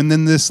statue, and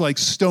then this like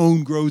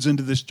stone grows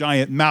into this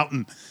giant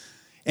mountain,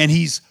 and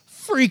he's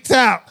freaked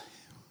out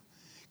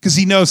because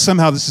he knows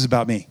somehow this is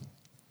about me.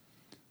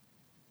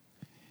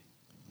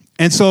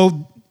 And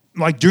so,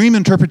 like, dream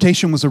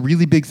interpretation was a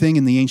really big thing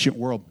in the ancient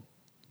world.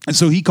 And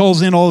so he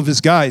calls in all of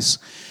his guys.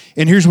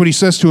 And here's what he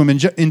says to him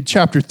in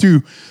chapter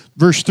 2,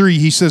 verse 3.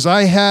 He says,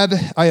 I have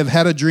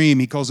had a dream.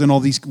 He calls in all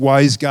these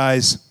wise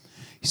guys.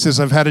 He says,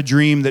 I've had a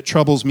dream that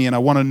troubles me, and I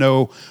want to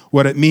know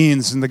what it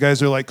means. And the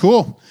guys are like,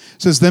 cool.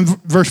 It says, then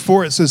verse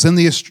 4, it says, then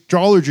the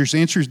astrologers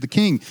answers the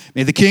king,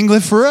 may the king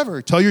live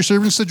forever. Tell your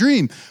servants the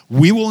dream.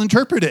 We will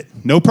interpret it.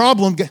 No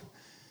problem.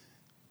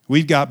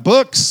 We've got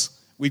books.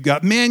 We've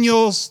got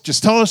manuals.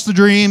 Just tell us the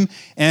dream,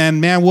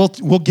 and man, we'll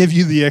give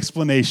you the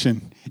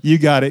explanation. You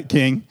got it,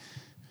 king.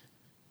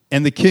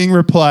 And the king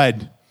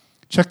replied,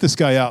 check this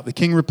guy out. The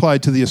king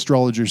replied to the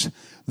astrologers,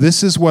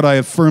 this is what I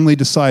have firmly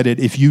decided.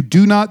 If you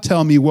do not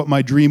tell me what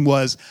my dream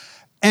was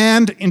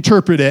and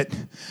interpret it,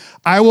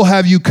 I will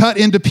have you cut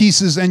into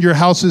pieces and your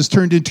houses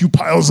turned into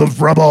piles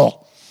of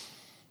rubble.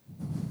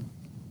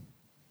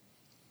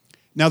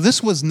 Now,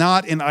 this was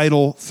not an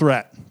idle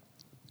threat.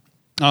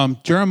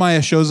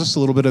 Jeremiah shows us a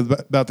little bit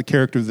about the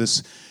character of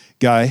this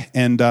guy.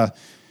 And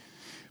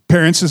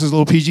parents, this is a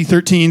little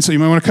PG-13, so you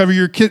might want to cover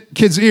your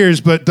kids'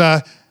 ears. But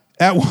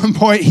at one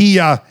point,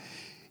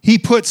 he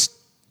puts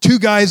two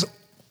guys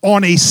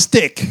on a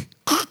stick.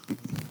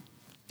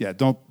 Yeah,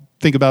 don't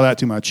think about that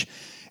too much.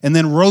 And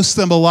then roasts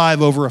them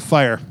alive over a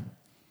fire.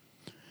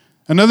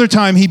 Another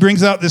time, he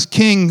brings out this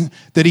king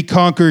that he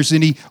conquers,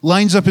 and he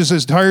lines up his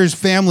entire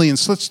family and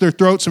slits their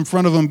throats in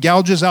front of them,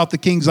 gouges out the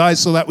king's eyes,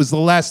 so that was the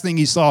last thing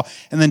he saw,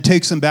 and then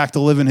takes him back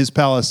to live in his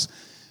palace,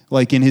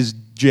 like in his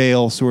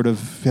jail, sort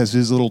of as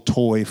his little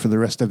toy for the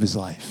rest of his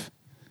life.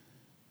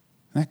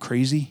 Isn't that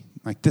crazy?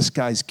 Like this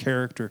guy's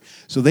character.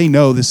 So they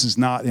know this is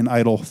not an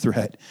idle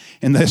threat.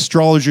 And the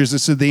astrologers,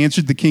 they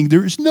answered the king,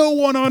 there is no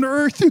one on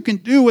earth who can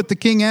do what the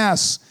king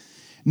asks.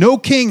 No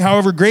king,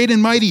 however great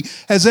and mighty,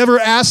 has ever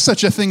asked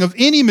such a thing of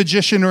any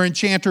magician or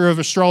enchanter of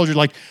astrologer.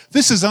 Like,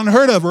 this is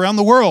unheard of around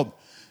the world.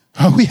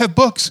 We have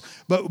books,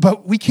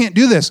 but we can't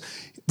do this.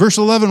 Verse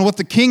 11, what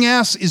the king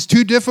asks is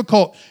too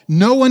difficult.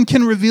 No one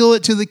can reveal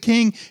it to the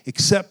king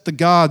except the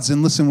gods.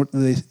 And listen what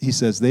he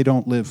says, they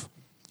don't live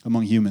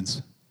among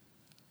humans.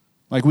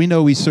 Like, we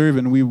know we serve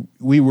and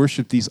we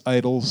worship these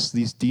idols,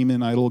 these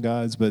demon idol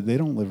gods, but they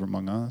don't live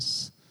among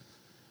us.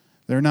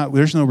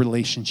 There's no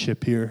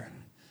relationship here.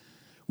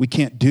 We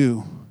can't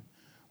do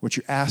what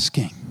you're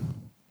asking.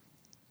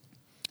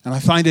 And I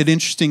find it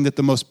interesting that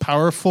the most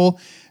powerful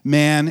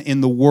man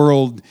in the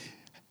world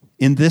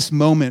in this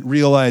moment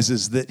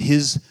realizes that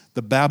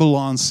the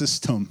Babylon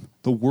system,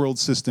 the world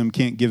system,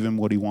 can't give him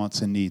what he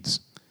wants and needs.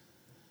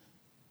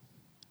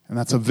 And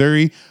that's a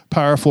very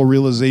powerful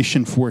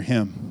realization for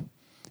him.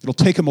 It'll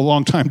take him a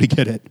long time to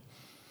get it.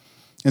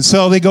 And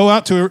so they go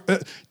out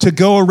to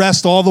go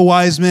arrest all the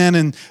wise men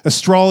and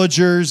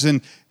astrologers,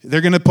 and they're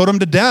going to put them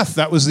to death.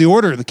 That was the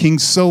order. The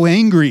king's so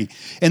angry.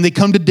 And they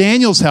come to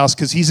Daniel's house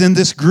because he's in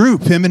this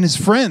group, him and his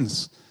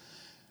friends.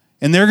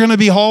 And they're going to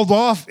be hauled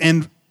off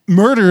and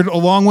murdered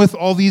along with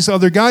all these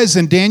other guys.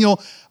 And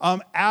Daniel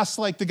asks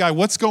like the guy,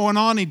 what's going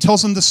on? He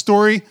tells him the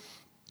story.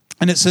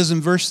 And it says in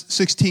verse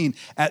 16,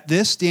 at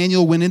this,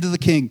 Daniel went into the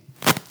king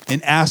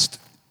and asked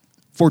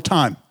for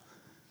time.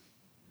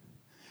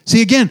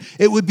 See, again,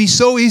 it would be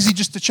so easy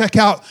just to check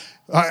out.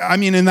 I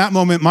mean, in that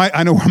moment,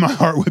 I know where my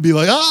heart would be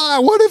like,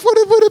 what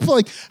if,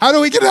 like, how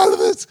do we get out of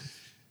this?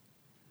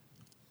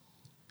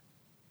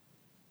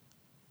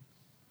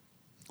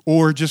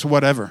 Or just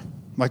whatever.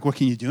 Like, what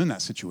can you do in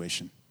that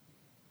situation?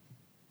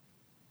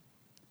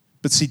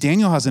 But see,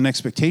 Daniel has an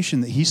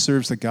expectation that he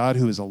serves the God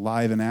who is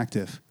alive and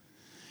active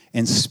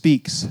and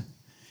speaks.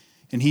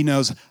 And he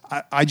knows,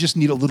 I just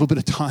need a little bit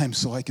of time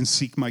so I can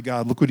seek my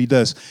God. Look what he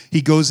does.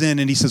 He goes in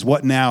and he says,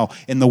 what now?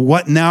 And the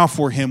what now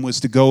for him was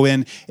to go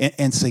in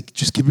and say,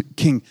 just give it,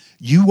 King,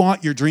 you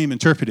want your dream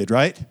interpreted,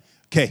 right?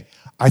 Okay,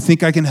 I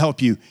think I can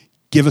help you.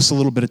 Give us a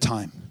little bit of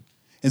time.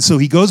 And so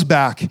he goes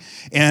back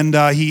and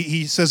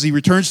he says he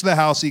returns to the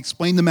house. He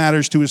explained the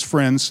matters to his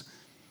friends.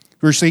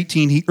 Verse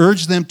 18, he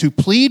urged them to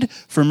plead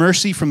for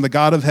mercy from the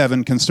God of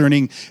heaven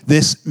concerning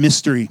this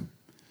mystery,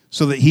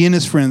 so that he and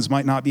his friends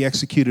might not be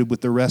executed with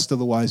the rest of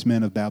the wise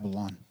men of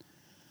Babylon.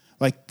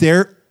 Like,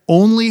 their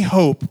only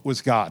hope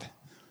was God.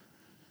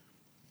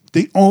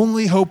 The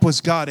only hope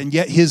was God. And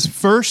yet his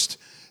first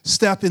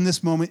step in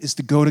this moment is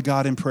to go to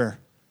God in prayer.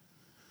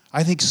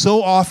 I think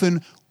so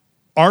often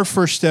our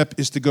first step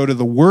is to go to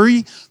the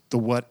worry, the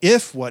what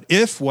if,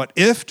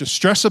 to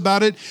stress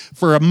about it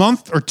for a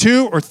month or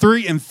 2 or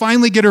 3, and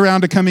finally get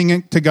around to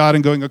coming to God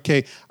and going,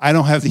 okay, I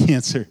don't have the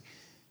answer.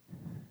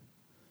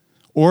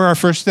 Or our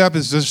first step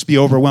is just be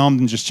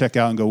overwhelmed and just check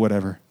out and go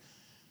whatever.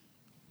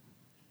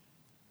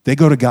 They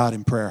go to God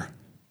in prayer.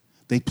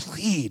 They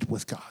plead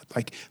with God,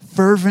 like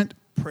fervent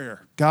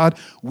prayer. God,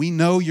 we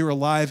know you're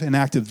alive and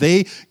active.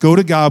 They go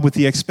to God with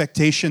the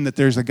expectation that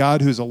there's a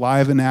God who's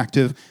alive and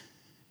active,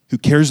 who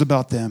cares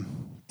about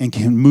them and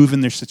can move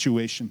in their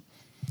situation.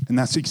 And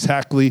that's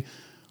exactly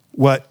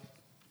what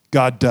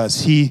God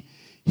does. He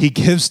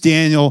gives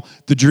Daniel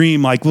the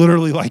dream, like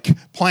literally like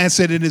plants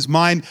it in his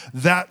mind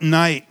that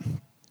night.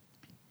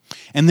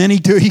 And then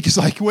he's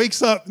like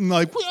wakes up and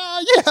like,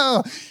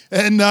 yeah.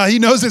 And he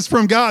knows it's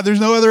from God. There's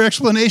no other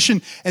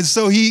explanation. And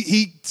so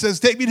he says,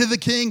 take me to the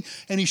king.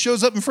 And he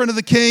shows up in front of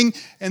the king.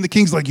 And the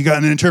king's like, you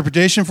got an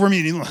interpretation for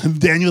me? And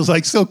Daniel's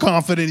like so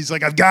confident. He's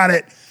like, I've got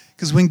it.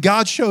 Because when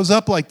God shows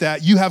up like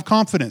that, you have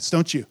confidence,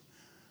 don't you?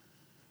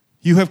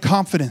 You have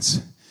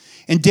confidence.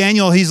 And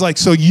Daniel, he's like,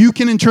 so you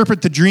can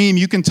interpret the dream.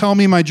 You can tell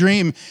me my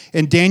dream.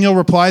 And Daniel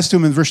replies to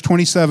him in verse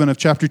 27 of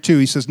chapter 2.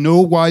 He says, no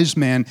wise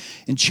man,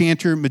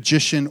 enchanter,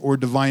 magician, or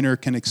diviner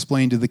can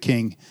explain to the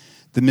king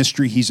the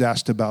mystery he's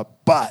asked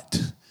about.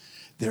 But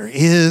there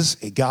is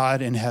a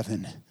God in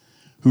heaven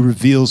who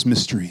reveals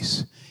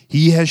mysteries.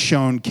 He has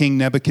shown King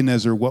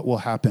Nebuchadnezzar what will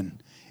happen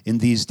in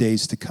these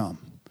days to come.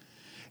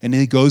 And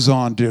he goes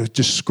on to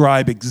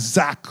describe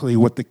exactly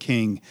what the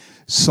king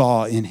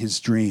saw in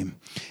his dream.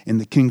 And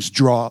the king's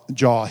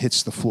jaw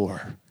hits the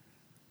floor.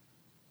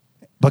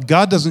 But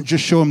God doesn't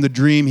just show him the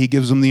dream, he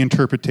gives him the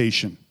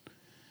interpretation.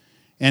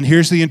 And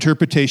here's the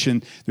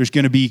interpretation. There's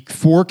going to be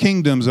 4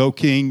 kingdoms, O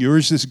king.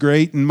 Yours is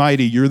great and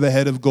mighty. You're the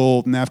head of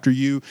gold. And after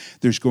you,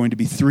 there's going to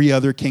be 3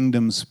 other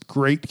kingdoms,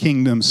 great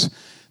kingdoms,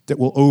 that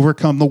will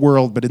overcome the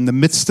world. But in the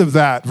midst of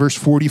that, verse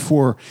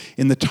 44,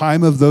 in the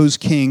time of those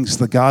kings,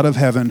 the God of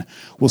heaven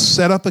will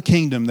set up a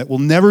kingdom that will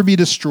never be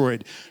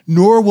destroyed,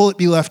 nor will it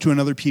be left to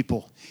another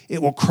people.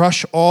 It will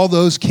crush all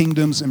those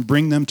kingdoms and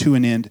bring them to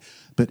an end,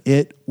 but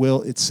it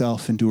will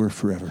itself endure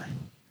forever.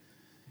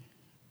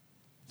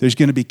 There's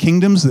going to be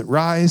kingdoms that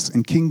rise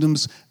and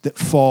kingdoms that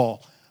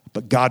fall,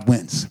 but God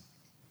wins.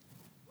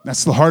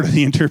 That's the heart of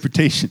the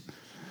interpretation.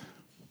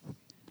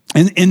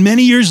 And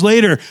many years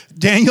later,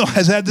 Daniel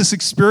has had this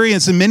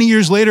experience, and many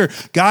years later,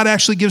 God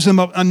actually gives him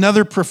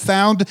another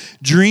profound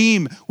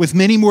dream with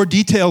many more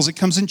details. It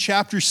comes in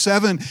chapter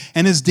 7,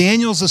 and as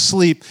Daniel's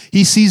asleep,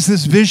 he sees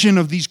this vision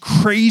of these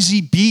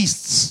crazy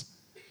beasts.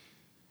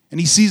 And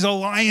he sees a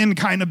lion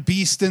kind of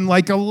beast and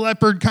like a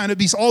leopard kind of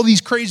beast, all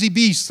these crazy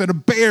beasts, and a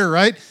bear,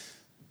 right?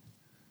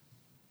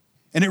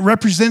 And it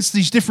represents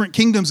these different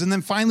kingdoms. And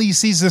then finally he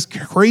sees this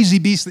crazy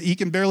beast that he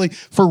can barely,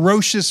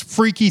 ferocious,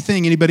 freaky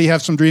thing. Anybody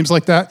have some dreams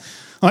like that?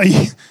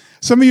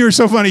 Some of you are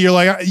so funny. You're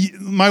like,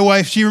 my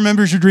wife, she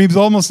remembers her dreams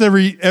almost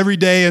every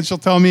day, and she'll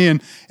tell me.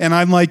 And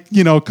I'm like,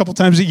 a couple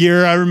times a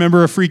year, I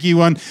remember a freaky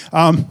one.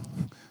 And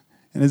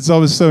it's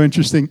always so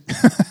interesting.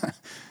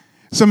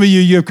 Some of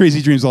you have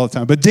crazy dreams all the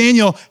time. But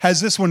Daniel has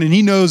this one, and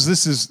he knows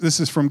this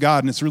is from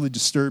God, and it's really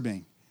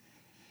disturbing.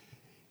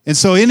 And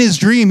so in his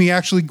dream, he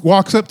actually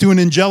walks up to an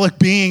angelic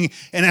being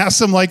and asks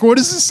him, like, what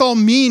does this all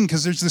mean?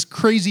 Because there's this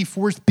crazy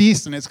 4th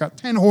beast, and it's got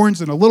 10 horns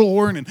and a little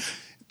horn and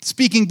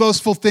speaking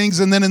boastful things.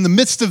 And then in the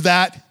midst of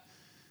that,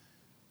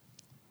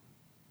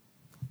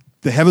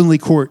 the heavenly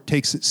court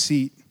takes its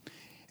seat,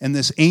 and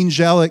this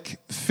angelic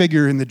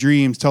figure in the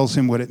dream tells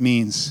him what it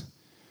means.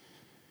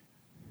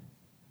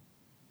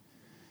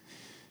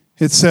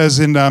 It says,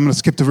 and I'm going to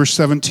skip to verse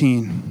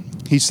 17.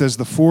 He says,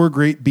 the 4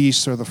 great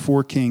beasts are the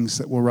 4 kings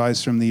that will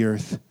rise from the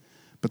earth.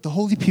 But the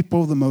holy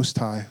people of the Most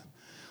High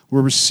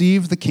will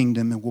receive the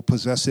kingdom and will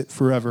possess it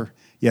forever.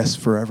 Yes,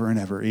 forever and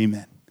ever.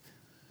 Amen.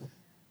 In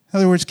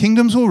other words,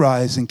 kingdoms will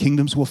rise and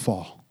kingdoms will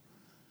fall.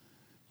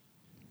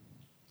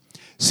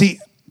 See,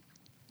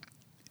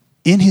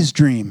 in his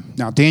dream,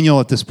 now Daniel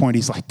at this point,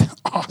 he's like,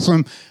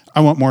 awesome, I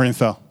want more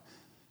info.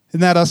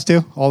 Isn't that us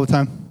too, all the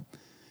time?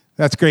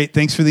 That's great,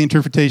 thanks for the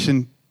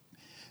interpretation.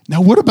 Now,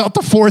 what about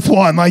the 4th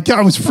one? Like,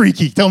 that was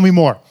freaky. Tell me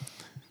more.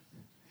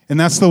 And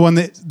that's the one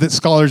that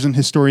scholars and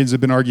historians have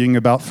been arguing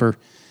about for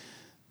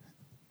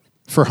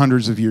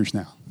hundreds of years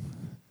now.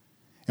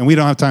 And we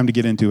don't have time to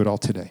get into it all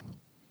today.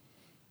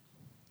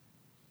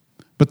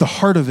 But the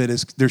heart of it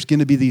is there's going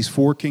to be these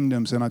 4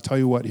 kingdoms. And I'll tell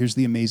you what, here's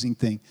the amazing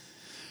thing.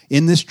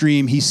 In this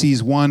dream, he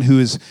sees one who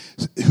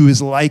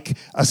is like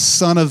a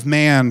son of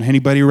man.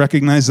 Anybody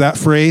recognize that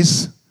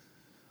phrase?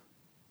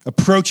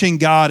 Approaching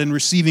God and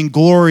receiving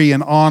glory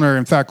and honor.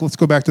 In fact, let's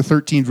go back to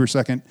 13 for a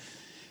second.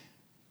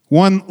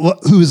 One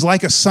who is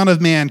like a son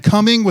of man,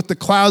 coming with the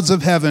clouds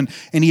of heaven,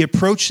 and he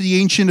approached the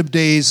Ancient of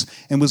Days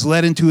and was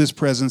led into his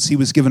presence. He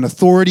was given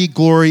authority,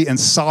 glory, and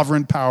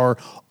sovereign power.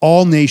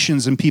 All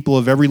nations and people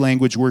of every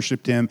language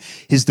worshiped him.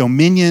 His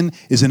dominion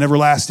is an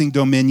everlasting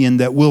dominion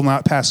that will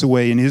not pass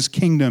away, and his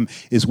kingdom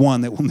is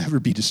one that will never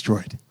be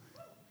destroyed.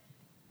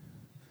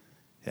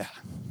 Yeah.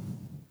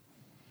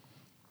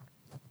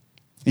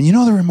 And you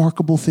know the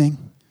remarkable thing?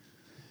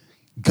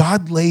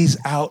 God lays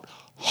out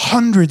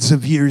hundreds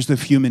of years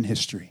of human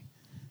history.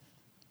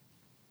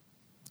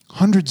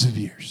 Hundreds of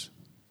years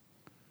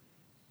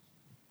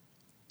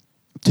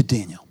to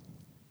Daniel.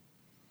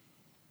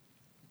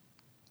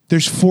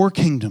 There's 4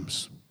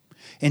 kingdoms.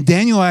 And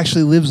Daniel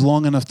actually lives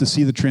long enough to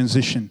see the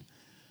transition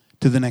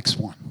to the next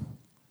one.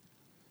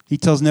 He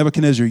tells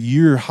Nebuchadnezzar,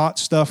 you're hot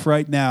stuff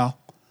right now,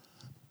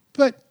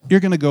 but you're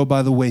going to go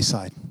by the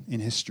wayside in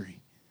history.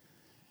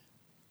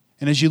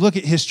 And as you look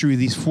at history,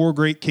 these four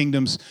great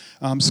kingdoms,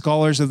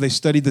 scholars, as they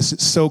studied this,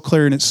 it's so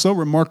clear and it's so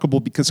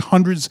remarkable because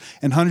hundreds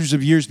and hundreds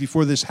of years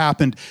before this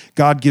happened,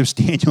 God gives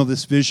Daniel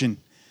this vision.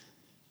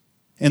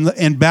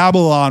 And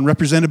Babylon,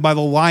 represented by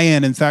the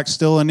lion, in fact,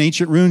 still in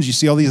ancient ruins, you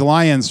see all these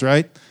lions,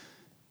 right?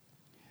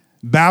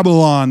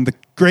 Babylon, the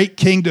great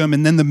kingdom,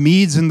 and then the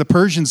Medes and the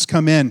Persians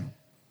come in,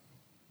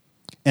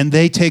 and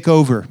they take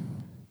over.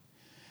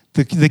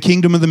 The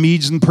kingdom of the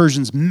Medes and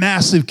Persians,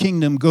 massive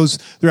kingdom, goes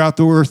throughout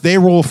the earth. They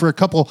rule for a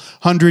couple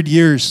hundred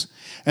years.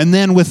 And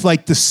then with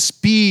like the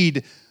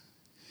speed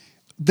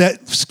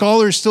that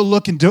scholars still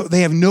look and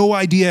they have no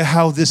idea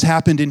how this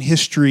happened in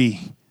history.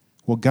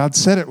 Well, God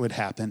said it would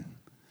happen.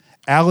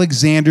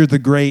 Alexander the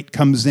Great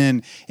comes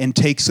in and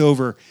takes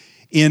over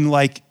in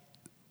like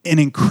an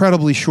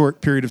incredibly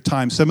short period of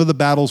time. Some of the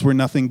battles were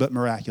nothing but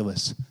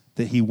miraculous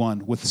that he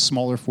won with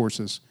smaller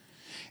forces.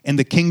 And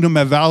the kingdom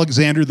of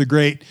Alexander the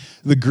Great,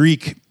 the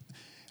Greek,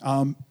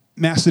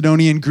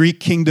 Macedonian Greek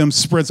kingdom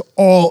spreads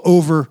all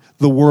over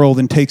the world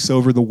and takes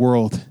over the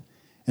world.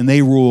 And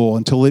they rule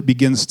until it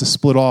begins to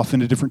split off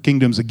into different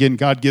kingdoms. Again,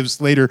 God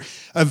gives later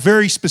a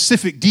very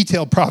specific,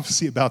 detailed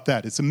prophecy about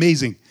that. It's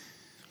amazing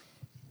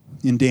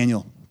in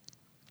Daniel.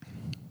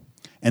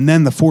 And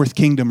then the fourth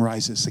kingdom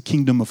rises, the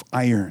kingdom of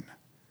iron,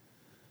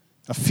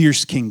 a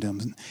fierce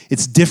kingdom.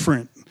 It's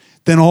different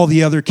than all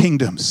the other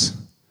kingdoms.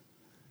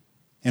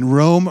 And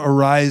Rome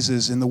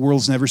arises, and the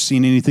world's never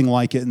seen anything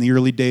like it. In the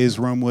early days,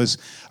 Rome was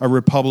a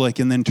republic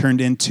and then turned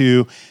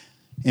into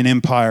an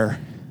empire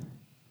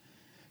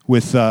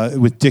with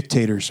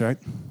dictators, right?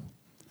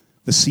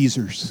 The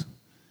Caesars.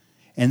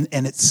 And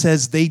it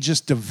says they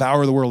just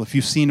devour the world. If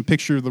you've seen a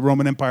picture of the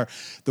Roman Empire,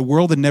 the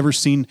world had never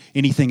seen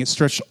anything. It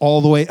stretched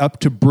all the way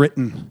up to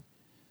Britain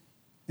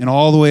and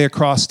all the way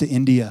across to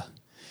India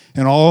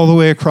and all the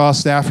way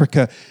across to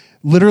Africa.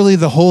 Literally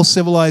the whole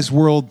civilized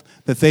world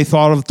that they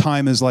thought of the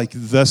time as like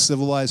the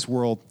civilized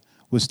world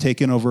was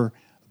taken over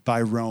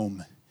by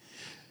Rome.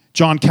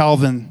 John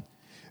Calvin,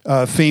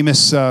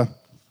 famous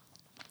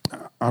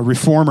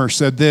reformer,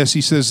 said this.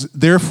 He says,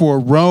 "Therefore,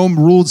 Rome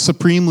ruled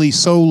supremely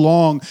so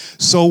long,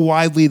 so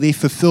widely, they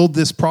fulfilled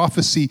this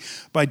prophecy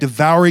by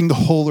devouring the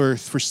whole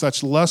earth, for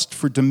such lust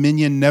for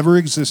dominion never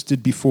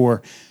existed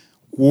before.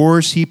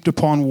 Wars heaped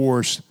upon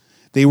wars.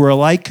 They were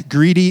alike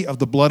greedy of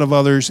the blood of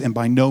others and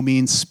by no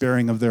means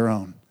sparing of their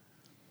own."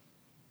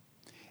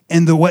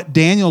 And what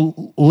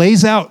Daniel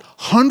lays out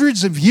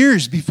hundreds of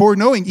years before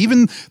knowing,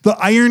 even the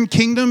Iron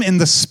Kingdom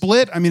and the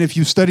split. I mean, if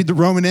you studied the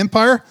Roman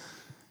Empire,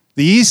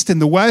 the East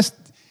and the West,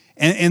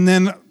 and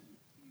then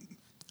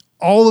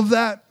all of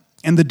that,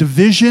 and the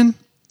division,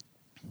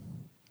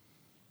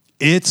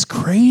 it's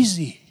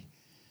crazy.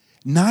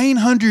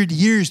 900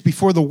 years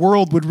before the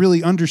world would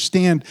really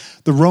understand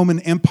the Roman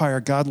Empire,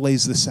 God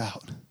lays this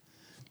out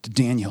to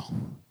Daniel.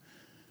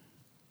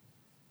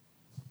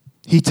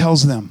 He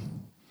tells them,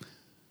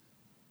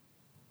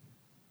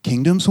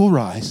 kingdoms will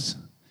rise,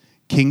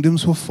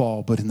 kingdoms will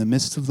fall, but in the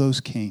midst of those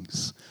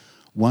kings,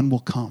 one will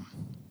come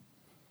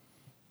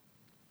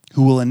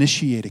who will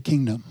initiate a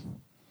kingdom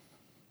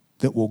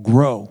that will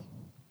grow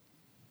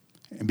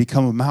and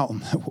become a mountain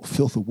that will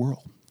fill the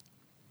world.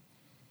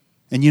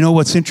 And you know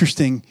what's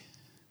interesting?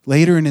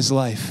 Later in his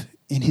life,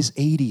 in his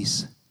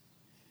 80s,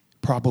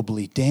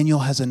 probably, Daniel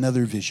has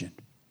another vision.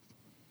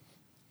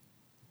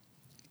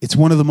 It's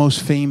one of the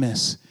most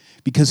famous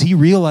because he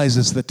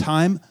realizes the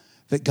time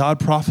that God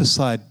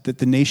prophesied that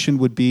the nation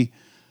would be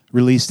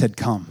released had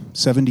come,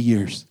 70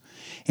 years.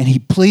 And he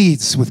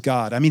pleads with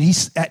God. I mean, in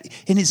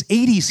his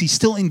 80s, he's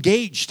still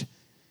engaged.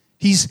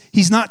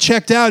 He's not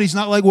checked out. He's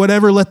not like,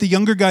 whatever, let the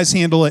younger guys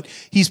handle it.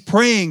 He's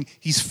praying.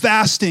 He's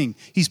fasting.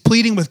 He's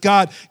pleading with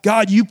God.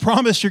 God, you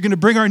promised you're going to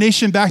bring our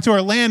nation back to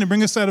our land and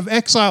bring us out of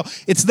exile.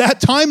 It's that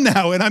time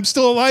now, and I'm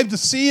still alive to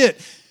see it.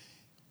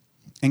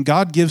 And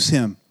God gives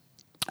him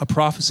a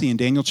prophecy in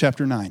Daniel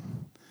chapter 9.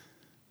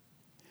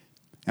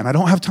 And I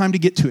don't have time to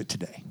get to it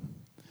today.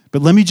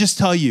 But let me just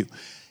tell you,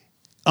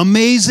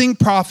 amazing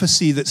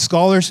prophecy that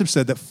scholars have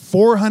said that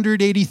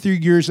 483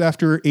 years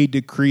after a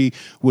decree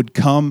would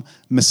come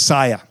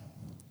Messiah.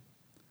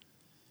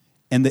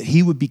 And that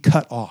he would be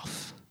cut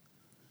off.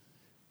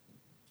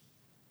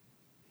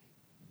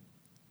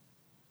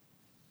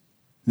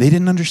 They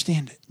didn't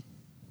understand it.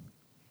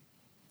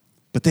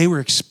 But they were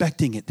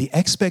expecting it. The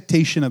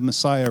expectation of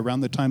Messiah around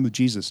the time of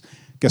Jesus.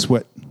 Guess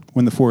what?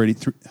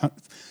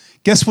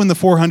 Guess when the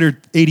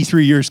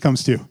 483 years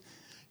comes to?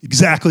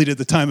 Exactly to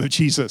the time of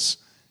Jesus.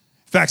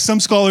 In fact,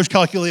 some scholars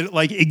calculate it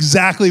like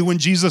exactly when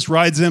Jesus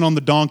rides in on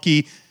the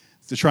donkey,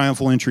 the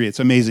triumphal entry. It's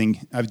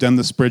amazing. I've done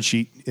the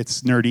spreadsheet.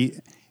 It's nerdy,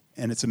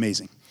 and it's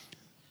amazing.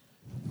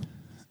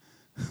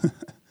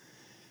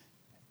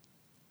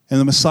 And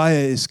the Messiah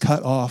is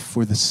cut off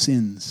for the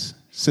sins.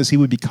 It says he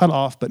would be cut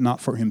off, but not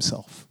for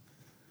himself.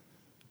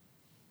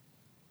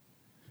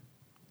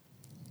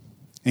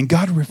 And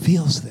God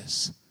reveals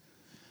this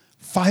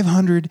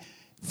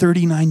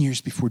 539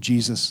 years before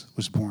Jesus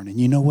was born. And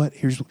you know what?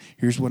 Here's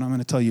what I'm going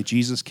to tell you.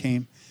 Jesus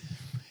came,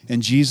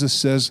 and Jesus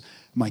says,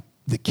 my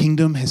The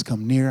kingdom has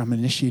come near. I'm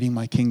initiating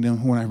my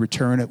kingdom. When I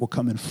return, it will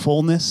come in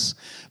fullness.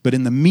 But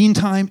in the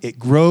meantime, it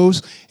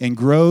grows and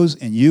grows,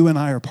 and you and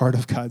I are part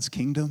of God's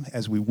kingdom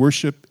as we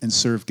worship and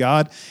serve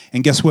God.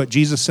 And guess what?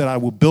 Jesus said, I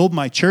will build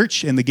my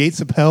church, and the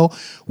gates of hell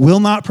will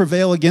not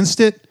prevail against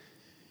it.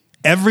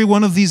 Every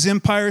one of these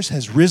empires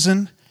has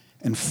risen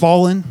and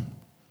fallen.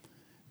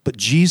 But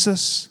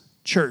Jesus,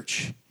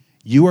 church,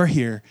 you are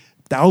here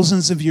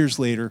thousands of years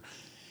later,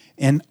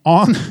 and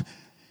on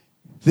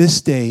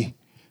this day,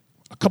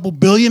 a couple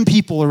billion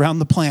people around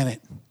the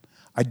planet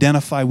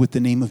identify with the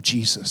name of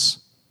Jesus.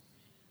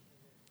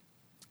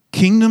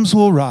 Kingdoms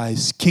will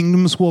rise,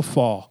 kingdoms will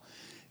fall.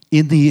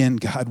 In the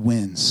end, God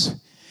wins.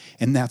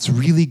 And that's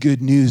really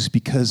good news,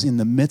 because in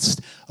the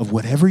midst of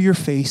whatever you're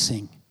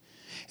facing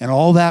and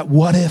all that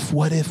what if,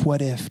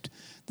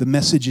 the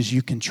message is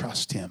you can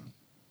trust him.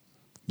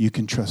 You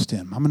can trust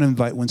him. I'm going to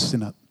invite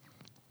Winston up.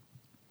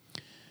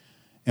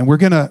 And we're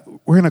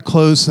gonna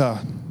close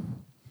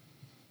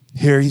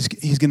here. He's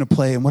going to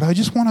play. And what I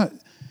just want to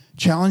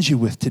challenge you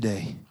with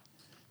today,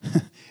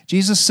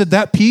 Jesus said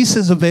that peace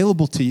is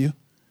available to you.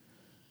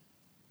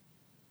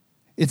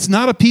 It's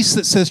not a peace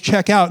that says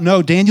check out.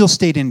 No, Daniel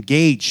stayed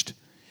engaged.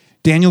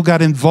 Daniel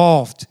got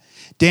involved.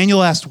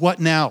 Daniel asked, what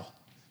now?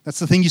 That's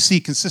the thing you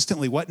see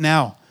consistently. What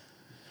now?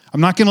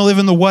 I'm not going to live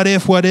in the what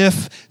if,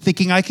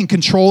 thinking I can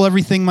control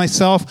everything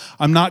myself.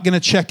 I'm not going to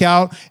check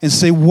out and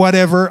say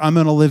whatever. I'm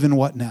going to live in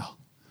what now?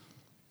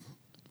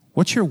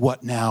 What's your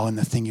what now in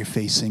the thing you're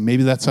facing?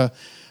 Maybe that's a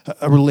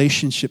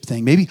relationship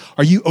thing. Maybe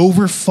are you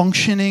over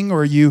functioning,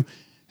 or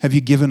have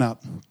you given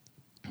up?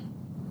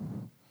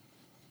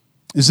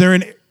 Is there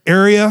an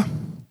area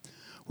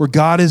where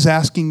God is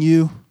asking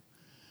you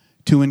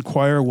to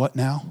inquire what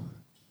now?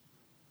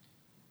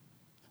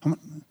 I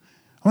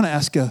want to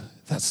ask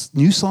that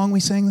new song we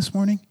sang this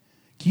morning.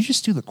 Can you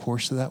just do the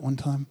chorus of that one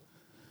time?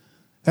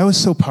 That was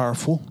so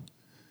powerful.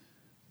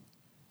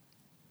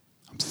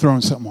 I'm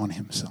throwing something on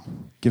him, so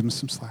give him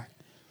some slack.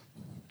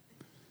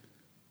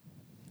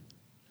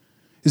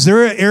 Is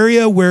there an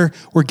area where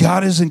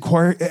God is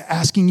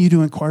asking you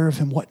to inquire of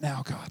him, what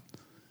now, God?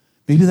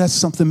 Maybe that's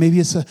something. Maybe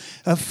it's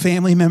a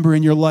family member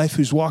in your life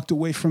who's walked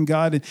away from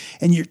God,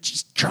 and you're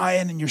just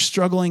trying and you're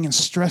struggling and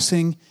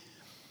stressing.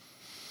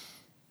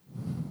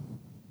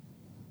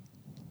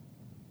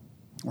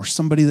 Or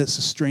somebody that's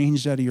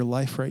estranged out of your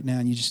life right now,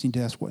 and you just need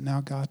to ask, what now,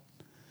 God?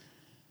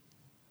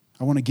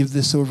 I want to give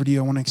this over to you.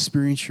 I want to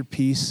experience your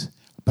peace,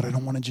 but I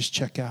don't want to just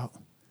check out.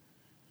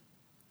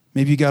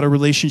 Maybe you got a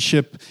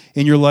relationship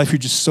in your life, you're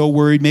just so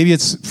worried. Maybe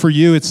it's for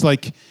you, it's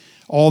like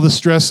all the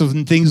stress of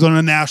things on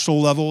a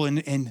national level,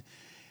 and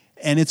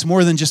it's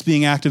more than just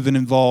being active and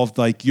involved,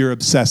 like you're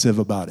obsessive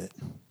about it.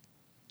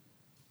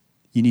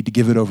 You need to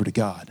give it over to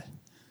God.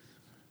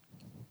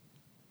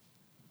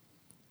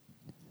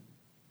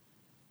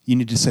 You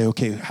need to say,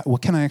 okay,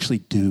 what can I actually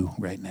do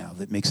right now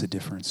that makes a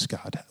difference,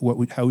 God?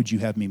 How would you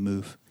have me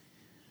move?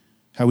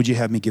 How would you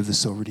have me give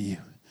this over to you?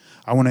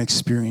 I want to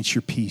experience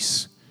your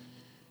peace,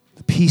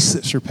 the peace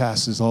that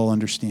surpasses all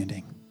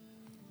understanding.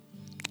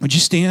 Would you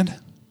stand?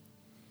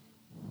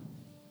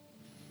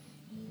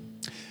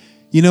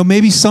 You know,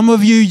 maybe some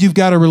of you've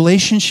got a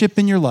relationship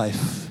in your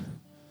life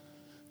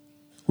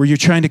where you're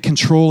trying to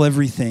control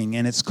everything,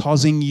 and it's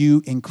causing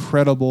you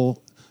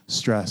incredible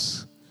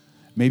stress.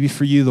 Maybe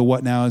for you, the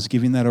what now is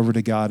giving that over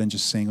to God and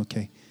just saying,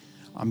 okay,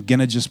 I'm going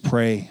to just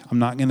pray. I'm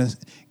not going to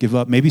give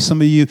up. Maybe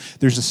some of you,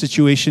 there's a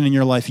situation in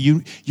your life.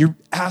 You're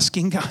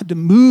asking God to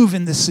move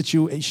in this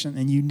situation,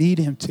 and you need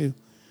him to.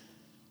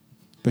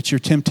 But your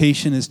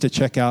temptation is to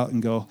check out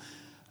and go,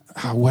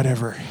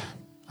 whatever.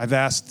 I've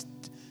asked.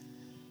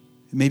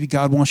 Maybe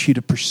God wants you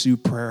to pursue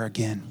prayer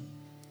again.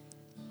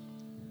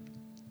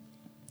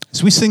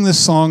 As we sing this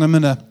song, I'm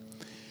going to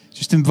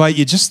just invite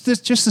you, just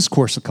this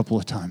chorus a couple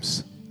of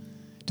times,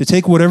 to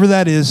take whatever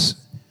that is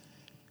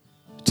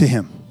to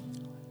him.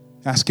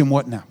 Ask him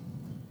what now.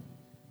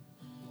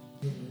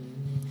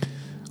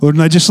 Lord,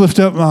 and I just lift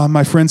up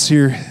my friends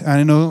here.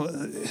 I know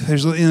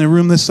there's in a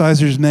room this size,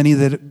 there's many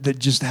that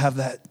just have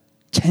that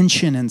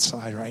tension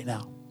inside right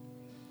now.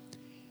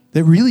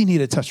 They really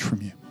need a touch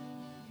from you.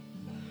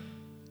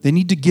 They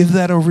need to give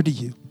that over to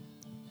you.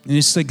 And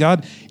just say,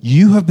 God,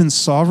 you have been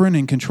sovereign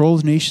and control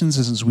of nations.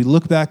 As we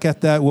look back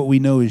at that, what we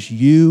know is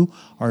you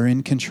are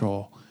in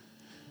control.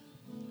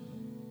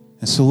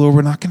 And so, Lord,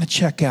 we're not going to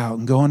check out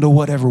and go into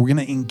whatever. We're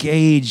going to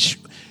engage.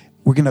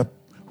 We're going to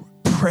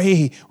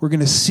pray. We're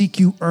going to seek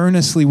you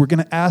earnestly. We're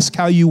going to ask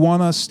how you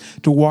want us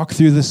to walk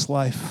through this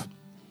life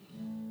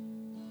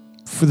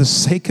for the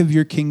sake of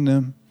your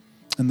kingdom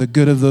and the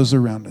good of those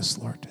around us,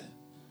 Lord.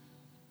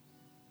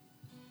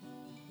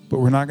 But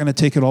we're not going to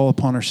take it all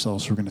upon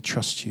ourselves. We're going to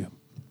trust you.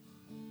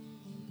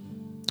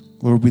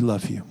 Lord, we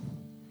love you.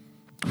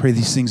 Pray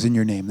these things in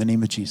your name, the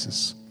name of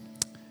Jesus.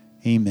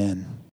 Amen.